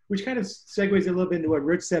 Yeah, which kind of segues a little bit into what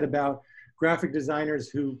Rich said about graphic designers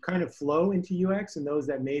who kind of flow into UX and those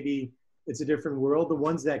that maybe it's a different world. The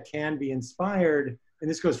ones that can be inspired, and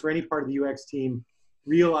this goes for any part of the UX team,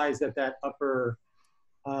 realize that upper,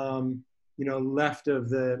 left of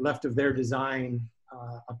their design,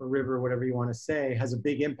 upper river, whatever you want to say, has a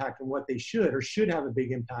big impact on what they should have a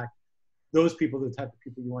big impact. Those people are the type of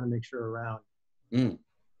people you want to make sure are around. Yeah.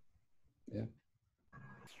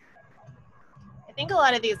 I think a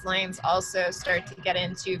lot of these lines also start to get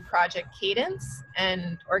into project cadence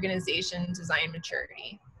and organization design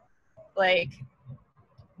maturity. Like,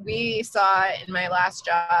 we saw in my last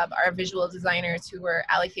job, our visual designers who were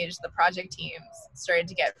allocated to the project teams started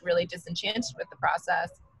to get really disenchanted with the process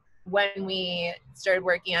when we started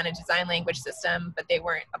working on a design language system, but they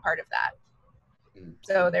weren't a part of that.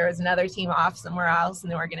 So there was another team off somewhere else in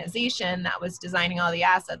the organization that was designing all the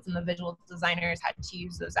assets, and the visual designers had to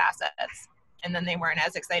use those assets. And then they weren't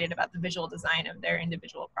as excited about the visual design of their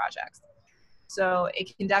individual projects. So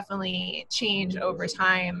it can definitely change over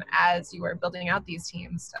time as you are building out these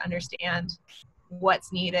teams to understand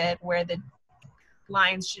what's needed, where the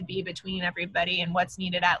lines should be between everybody, and what's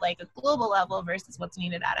needed at like a global level versus what's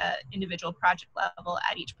needed at an individual project level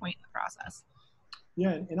at each point in the process.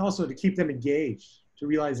 Yeah, and also to keep them engaged, to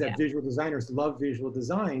realize that visual designers love visual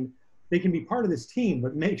design. They can be part of this team,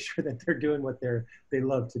 but make sure that they're doing what they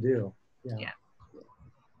love to do. Yeah.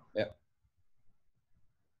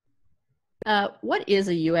 What is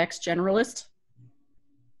a UX generalist?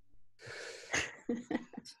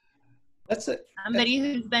 That's it. Somebody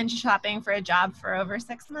who's been shopping for a job for over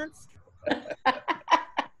 6 months.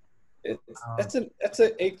 That's a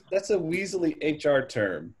Weasley HR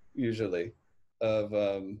term usually. Of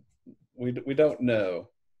we don't know.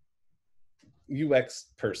 UX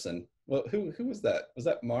person. Well, who was that? Was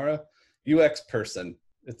that Mara? UX person.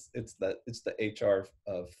 It's the HR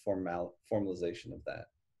formalization of that.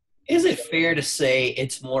 Is it fair to say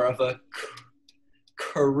it's more of a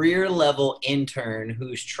career level intern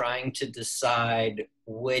who's trying to decide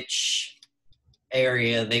which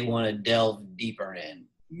area they want to delve deeper in?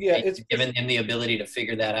 Yeah, it's giving them the ability to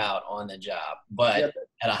figure that out on the job, but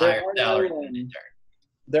at a higher salary than an intern.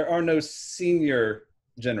 There are no senior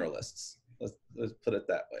generalists. Let's put it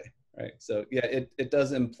that way, right? So yeah, it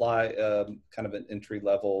does imply kind of an entry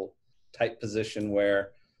level type position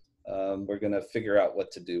where we're going to figure out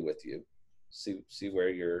what to do with you, see where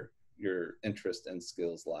your interest and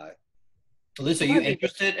skills lie. Liz, are you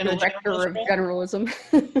interested in a director of generalism?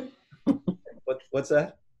 What's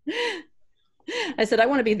that? I said I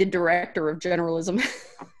want to be the director of generalism.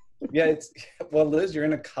 Yeah, well, Liz, you're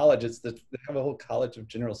in a college. They have a whole college of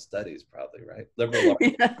general studies, probably, right? Liberal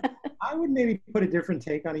arts. Yeah. I would maybe put a different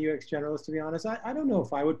take on a UX generalist, to be honest. I don't know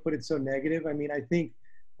if I would put it so negative. I mean, I think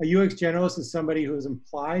a UX generalist is somebody who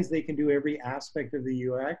implies they can do every aspect of the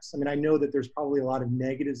UX. I mean, I know that there's probably a lot of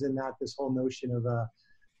negatives in that, this whole notion of a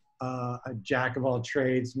jack of all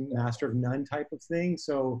trades, master of none type of thing.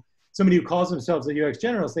 So somebody who calls themselves a UX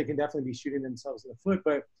generalist, they can definitely be shooting themselves in the foot.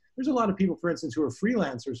 But there's a lot of people, for instance, who are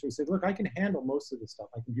freelancers who say, look, I can handle most of this stuff.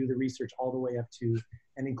 I can do the research all the way up to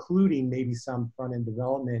and including maybe some front-end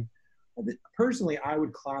development. Personally, I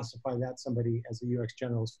would classify that somebody as a UX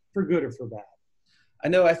generalist for good or for bad. I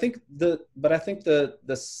know. I think the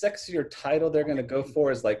sexier title they're going to go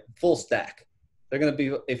for is like full stack. They're going to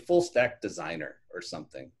be a full stack designer or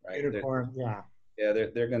something, right? Unicorn, yeah. Yeah,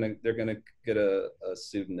 they're gonna get a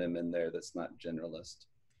pseudonym in there that's not generalist.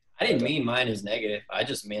 I didn't mean mine as negative. I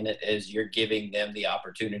just meant it as you're giving them the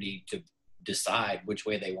opportunity to decide which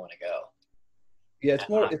way they want to go. Yeah, it's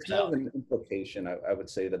more of an implication. I would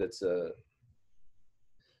say that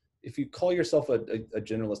if you call yourself a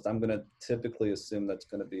generalist, I'm going to typically assume that's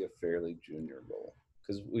going to be a fairly junior role,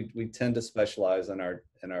 because we tend to specialize in our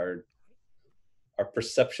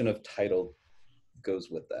perception of title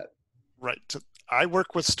goes with that. Right. I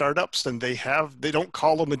work with startups and they don't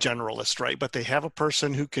call them a generalist, right? But they have a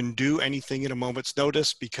person who can do anything at a moment's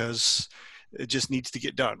notice because it just needs to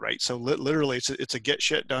get done, right? So literally it's a get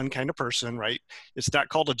shit done kind of person, right? It's not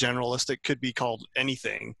called a generalist. It could be called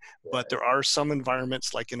anything, but there are some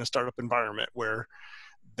environments, like in a startup environment, where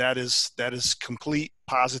that is complete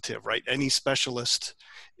positive, right? Any specialist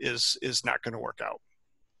is not going to work out.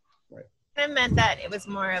 Right. I meant that it was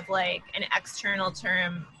more of like an external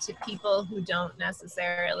term to people who don't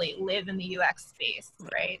necessarily live in the UX space,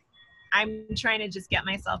 right? I'm trying to just get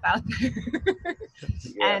myself out there.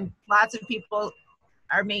 Yeah. And lots of people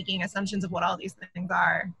are making assumptions of what all these things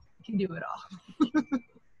are. You can do it all.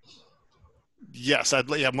 Yes,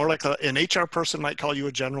 more like an HR person might call you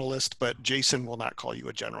a generalist, but Jason will not call you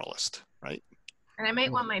a generalist, right? And I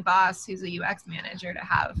might want my boss, who's a UX manager, to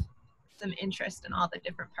have some interest in all the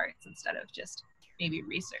different parts instead of just maybe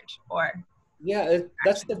research or. Yeah,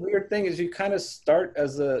 that's the weird thing is you kind of start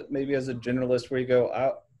maybe as a generalist where you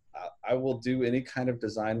go, I will do any kind of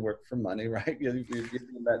design work for money, right? You're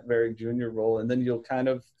getting that very junior role, and then you'll kind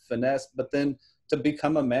of finesse. But then to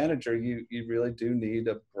become a manager, you really do need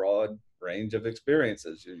a broad range of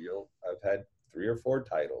experiences. I've had 3 or 4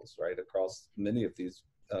 titles, right, across many of these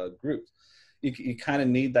groups. You kind of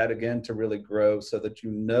need that again to really grow, so that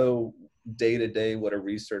you know day to day what a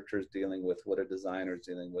researcher is dealing with, what a designer is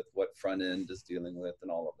dealing with, what front end is dealing with,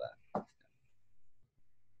 and all of that.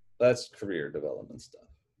 That's career development stuff.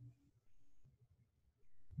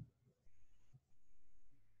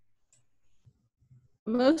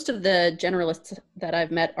 Most of the generalists that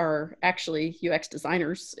I've met are actually UX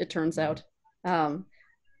designers, it turns out.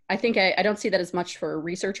 I think I don't see that as much for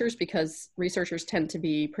researchers, because researchers tend to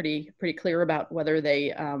be pretty clear about whether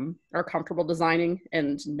they are comfortable designing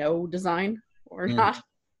and know design or not,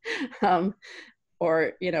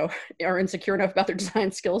 or are insecure enough about their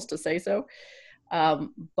design skills to say so.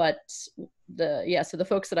 But so the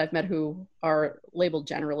folks that I've met who are labeled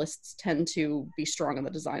generalists tend to be strong on the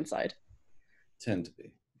design side. Tend to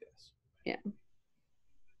be, yes. Yeah.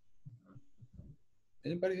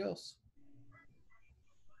 Anybody else?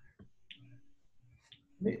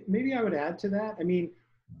 Maybe I would add to that. I mean,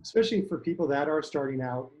 especially for people that are starting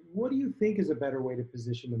out, what do you think is a better way to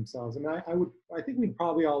position themselves? I mean, I think we'd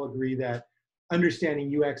probably all agree that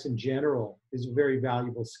understanding UX in general is a very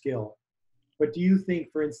valuable skill. But do you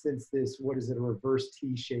think, for instance, this, what is it, a reverse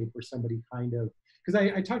T shape or somebody kind of, because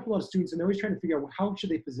I talk to a lot of students and they're always trying to figure out how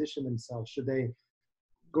should they position themselves? Should they,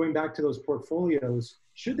 going back to those portfolios,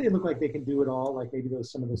 should they look like they can do it all, like maybe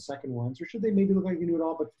those some of the second ones, or should they maybe look like they can do it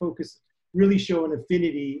all, but focus, really show an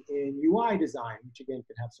affinity in UI design, which again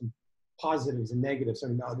could have some positives and negatives. I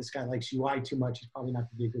mean, oh, this guy likes UI too much, he's probably not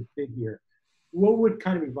gonna be a good fit here. What would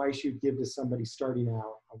kind of advice you'd give to somebody starting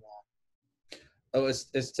out on that? Oh, it's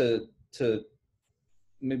to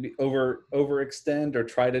maybe overextend or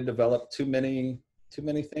try to develop too many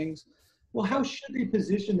things. Well, how should they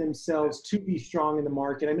position themselves to be strong in the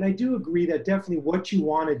market? I mean, I do agree that definitely what you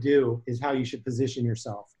want to do is how you should position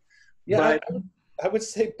yourself. Yeah, but I would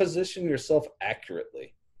say position yourself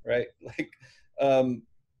accurately, right? Like,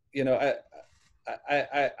 you know,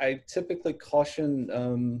 I typically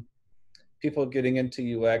caution people getting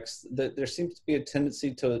into UX that there seems to be a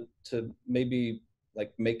tendency to maybe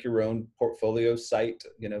like make your own portfolio site,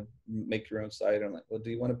 you know, make your own site. I'm like, well, do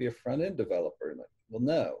you want to be a front end developer? I'm like, well,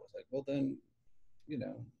 no. It's like, well, then, you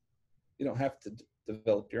know, you don't have to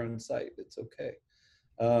develop your own site. It's okay.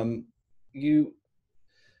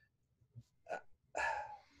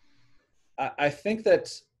 I think that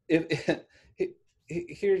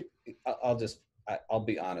here, I'll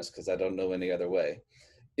be honest because I don't know any other way.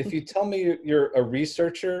 If you tell me you're a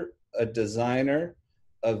researcher, a designer,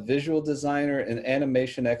 a visual designer, an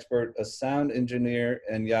animation expert, a sound engineer,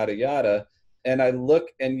 and yada yada, and I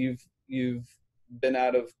look and you've been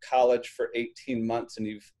out of college for 18 months and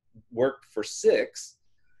you've worked for 6,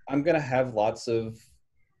 I'm gonna have lots of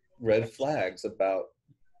red flags about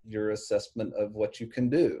your assessment of what you can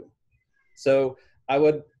do. So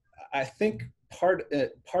I think part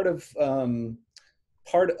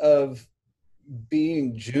of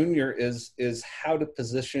being junior is how to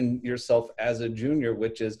position yourself as a junior,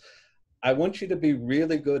 which is, I want you to be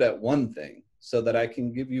really good at one thing so that I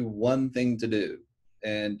can give you one thing to do.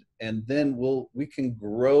 And then we can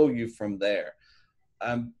grow you from there.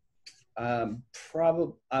 I'm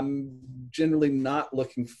generally not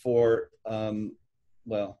looking for,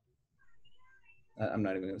 well, I'm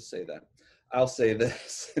not even going to say that. I'll say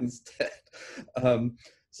this instead,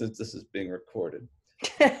 since this is being recorded.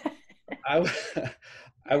 I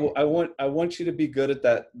want you to be good at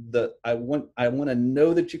that. I want to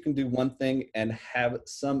know that you can do one thing and have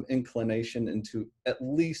some inclination into at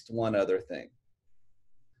least one other thing.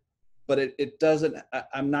 But it doesn't.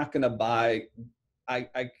 I'm not going to buy.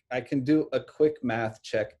 I can do a quick math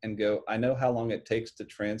check and go, I know how long it takes to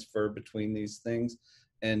transfer between these things,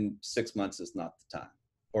 and 6 months is not the time,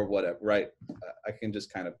 or whatever, right? I can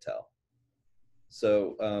just kind of tell.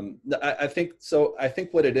 So I think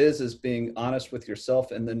what it is being honest with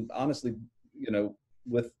yourself, and then honestly, you know,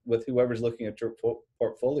 with whoever's looking at your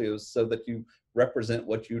portfolios, so that you represent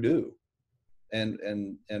what you do. And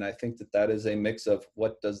I think that is a mix of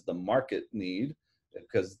what does the market need,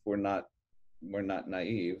 because we're not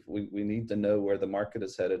naive. We need to know where the market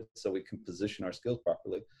is headed so we can position our skills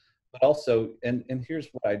properly. But also, and here's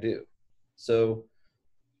what I do. So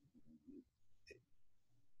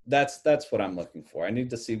that's what I'm looking for. I need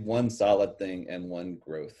to see one solid thing and one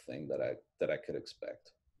growth thing that I could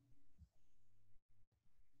expect.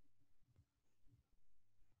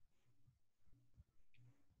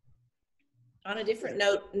 On a different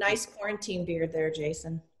note, nice quarantine beard there,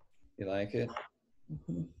 Jason. You like it?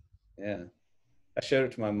 Mm-hmm. Yeah. I showed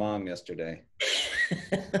it to my mom yesterday.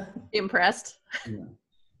 Impressed? Yeah.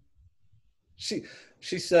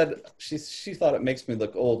 She said she thought it makes me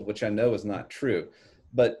look old, which I know is not true.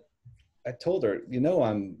 But I told her, you know,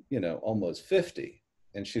 I'm, you know, almost 50.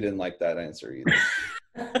 And she didn't like that answer either.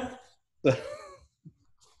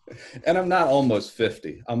 And I'm not almost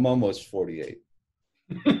 50. I'm almost 48.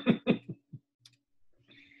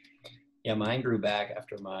 Yeah, mine grew back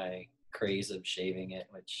after my craze of shaving it,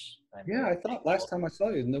 which I thought last time I saw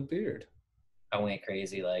you, no beard. I went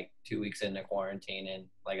crazy like 2 weeks into quarantine, and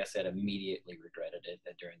like I said, immediately regretted it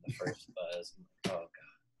during the first buzz. Oh God.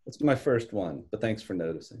 It's my first one, but thanks for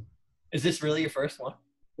noticing. Is this really your first one?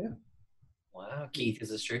 Yeah. Wow, Keith, is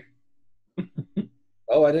this true?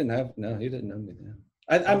 Oh, he didn't know me then.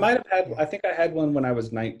 I might have had, I think I had one when I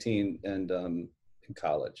was 19 and in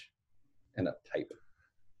college, and a pipe,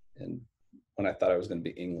 and when I thought I was going to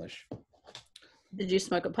be English. Did you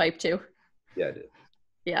smoke a pipe too? Yeah, I did.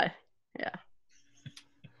 Yeah.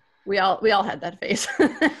 We all had that phase.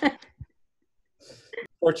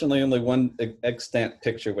 Fortunately, only one extant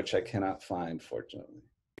picture, which I cannot find, fortunately.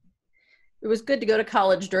 It was good to go to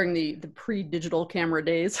college during the pre-digital camera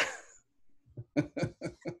days.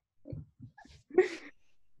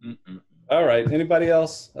 All right. Anybody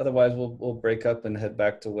else? Otherwise, we'll break up and head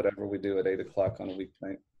back to whatever we do at 8 o'clock on a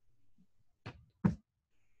weeknight.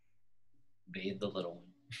 Be the little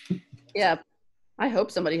one. Yeah. I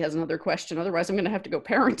hope somebody has another question. Otherwise, I'm going to have to go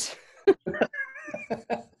parent.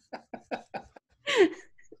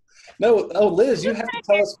 No, oh, Liz, you have to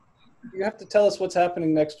tell us. You have to tell us what's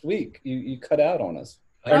happening next week. You cut out on us.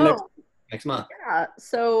 Or Next month. Yeah.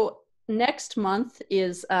 So next month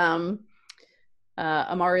is Amari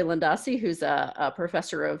Landasi, who's a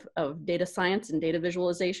professor of data science and data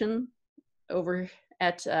visualization over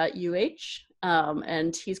at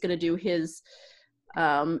and he's going to do his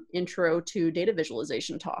intro to data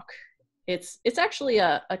visualization talk. It's actually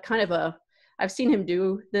a kind of a, I've seen him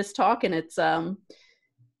do this talk, and it's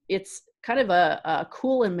kind of a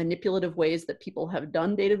cool and manipulative ways that people have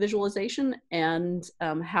done data visualization, and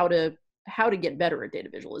how to get better at data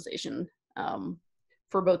visualization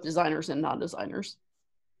for both designers and non-designers.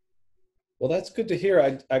 Well, that's good to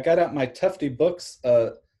hear. I got out my Tufty books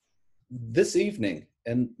this evening,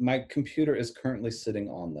 and my computer is currently sitting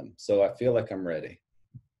on them, so I feel like I'm ready.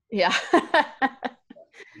 Yeah.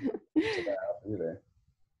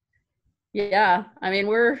 Yeah, I mean,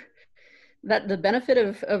 the benefit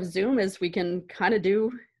of Zoom is we can kind of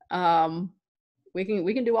do we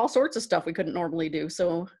can do all sorts of stuff we couldn't normally do.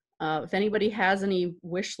 So if anybody has any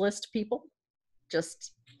wish list people,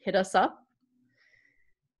 just hit us up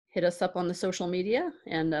on the social media,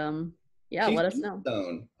 and yeah, Keith, let us know.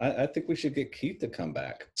 I think we should get Keith to come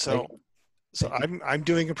back. So I'm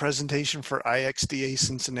doing a presentation for IXDA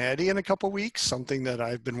Cincinnati in a couple of weeks, something that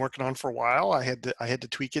I've been working on for a while. I had to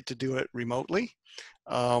tweak it to do it remotely,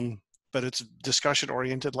 but it's discussion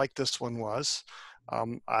oriented like this one was.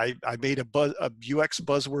 I made a UX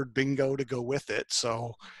buzzword bingo to go with it,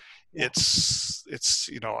 so it's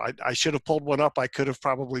I should have pulled one up. I could have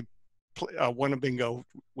probably won a bingo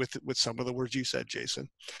with some of the words you said, Jason.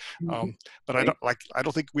 But I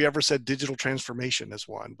don't think we ever said digital transformation as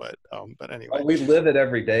one, but anyway. Oh, we live it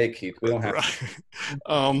every day, Keith. We don't have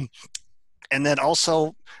to. And then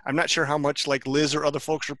also, I'm not sure how much like Liz or other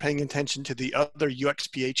folks are paying attention to the other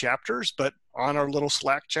UXPA chapters, but on our little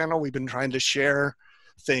Slack channel, we've been trying to share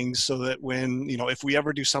things so that when, if we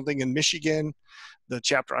ever do something in Michigan, the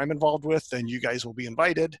chapter I'm involved with, then you guys will be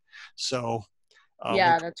invited. So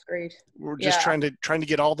yeah, that's great. We're just trying to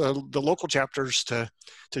get all the local chapters to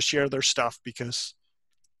share their stuff, because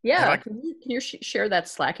can you share that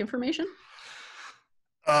Slack information?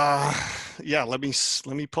 Yeah, let me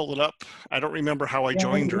pull it up. I don't remember how I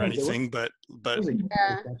joined or anything, but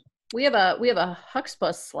we have a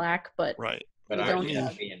HUXPA Slack, but right. But I don't be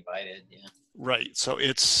invited. Yeah. Right. So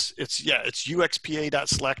it's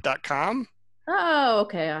uxpa.slack.com. Oh,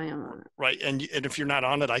 okay. I am on it. Right. And if you're not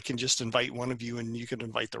on it, I can just invite one of you and you can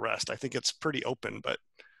invite the rest. I think it's pretty open, but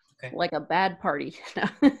like a bad party.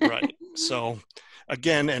 Right. So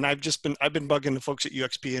again, and I've been bugging the folks at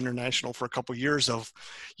UXP International for a couple of years of,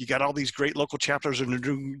 you got all these great local chapters and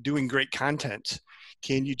they're doing great content.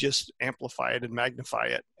 Can you just amplify it and magnify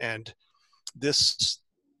it? And this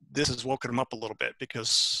has woken them up a little bit,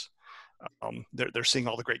 because they're seeing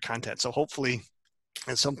all the great content. So hopefully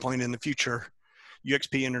at some point in the future,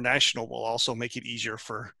 UXP International will also make it easier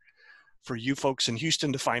for you folks in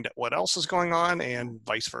Houston to find out what else is going on, and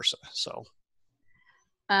vice versa. So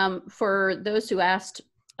for those who asked,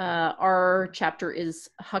 our chapter is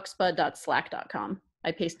huxpa.slack.com.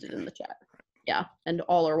 I pasted it in the chat. Yeah, and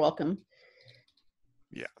all are welcome.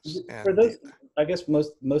 Yes. For those, I guess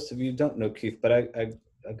most of you don't know Keith, but I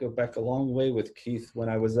go back a long way with Keith when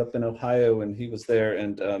I was up in Ohio and he was there,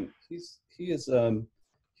 and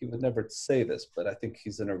he would never say this, but I think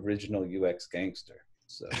he's an original UX gangster.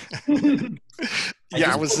 So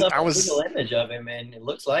yeah, I was a Google image of him, and it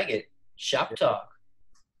looks like it. Shop talk.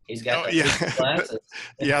 He's got glasses.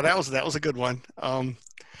 Yeah, that was a good one.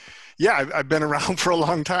 Yeah, I've been around for a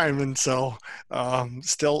long time, and so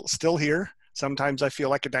still here. Sometimes I feel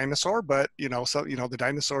like a dinosaur, but the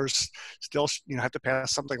dinosaurs still have to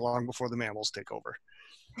pass something along before the mammals take over.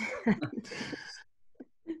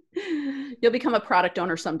 You'll become a product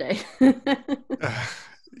owner someday.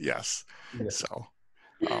 Yes. Yeah. So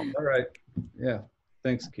all right. Yeah.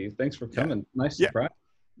 Thanks, Keith. Thanks for coming. Yeah. Nice surprise.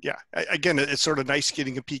 Yeah. Again, it's sort of nice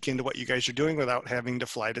getting a peek into what you guys are doing without having to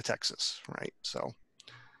fly to Texas, right? So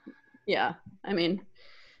yeah, I mean,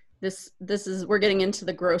 this is, we're getting into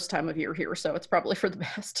the gross time of year here, so it's probably for the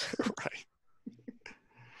best.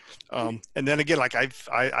 Right. And then again, like I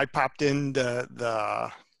popped in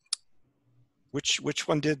the which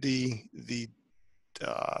one did the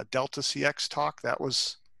Delta CX talk? That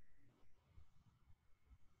was,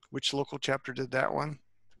 which local chapter did that one?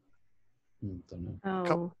 Don't know.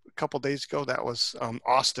 Oh, a couple days ago. That was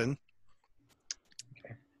Austin.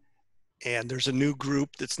 And there's a new group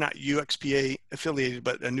that's not UXPA affiliated,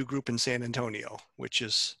 but a new group in San Antonio, which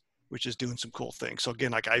is doing some cool things. So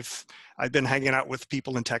again, like I've been hanging out with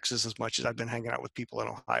people in Texas as much as I've been hanging out with people in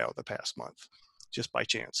Ohio the past month, just by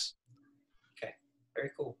chance. Okay,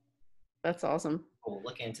 very cool. That's awesome. We'll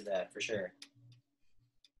look into that for sure.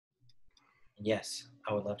 Yes,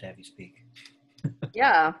 I would love to have you speak.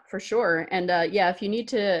 Yeah, for sure. And yeah, if you need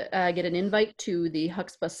to get an invite to the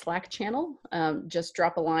HUXPA Slack channel, just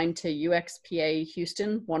drop a line to UXPA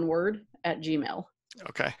Houston, one word, @gmail.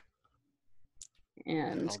 Okay.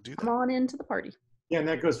 And I'll do that. come on into the party. Yeah, and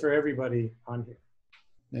that goes for everybody on here.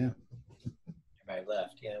 Yeah. Everybody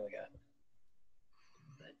left. Yeah, we got.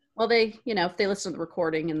 Well, they, you know, if they listen to the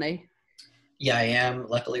recording and they. Yeah, I am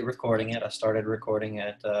luckily recording it. I started recording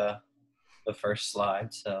at the first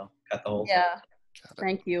slide, so got the whole. Yeah.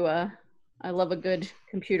 Thank you. I love a good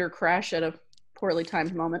computer crash at a poorly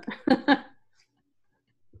timed moment.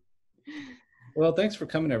 Well, thanks for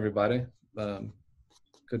coming, everybody.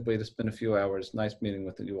 Good way to spend a few hours. Nice meeting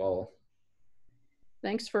with you all.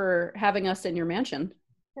 Thanks for having us in your mansion.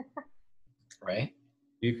 Right.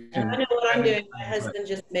 You I can, know what I'm doing. My husband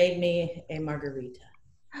just made me a margarita.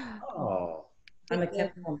 oh, I'm a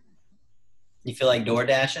kept woman. You feel like door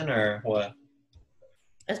dashing or what?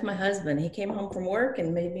 That's my husband. He came home from work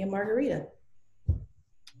and made me a margarita.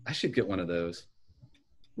 I should get one of those.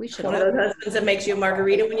 We should One of those husbands that makes you a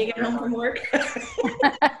margarita when you get home from work.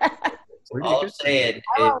 All I'm saying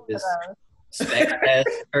is spec test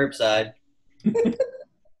curbside.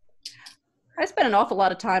 I spend an awful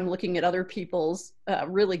lot of time looking at other people's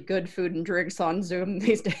really good food and drinks on Zoom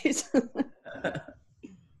these days.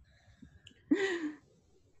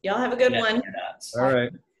 Y'all have a good one. All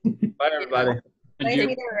right. Bye, everybody.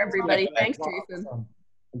 Take care, everybody. Thanks, Jason. Awesome.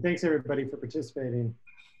 And thanks, everybody, for participating.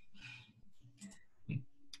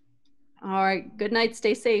 All right. Good night.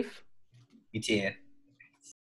 Stay safe. You too.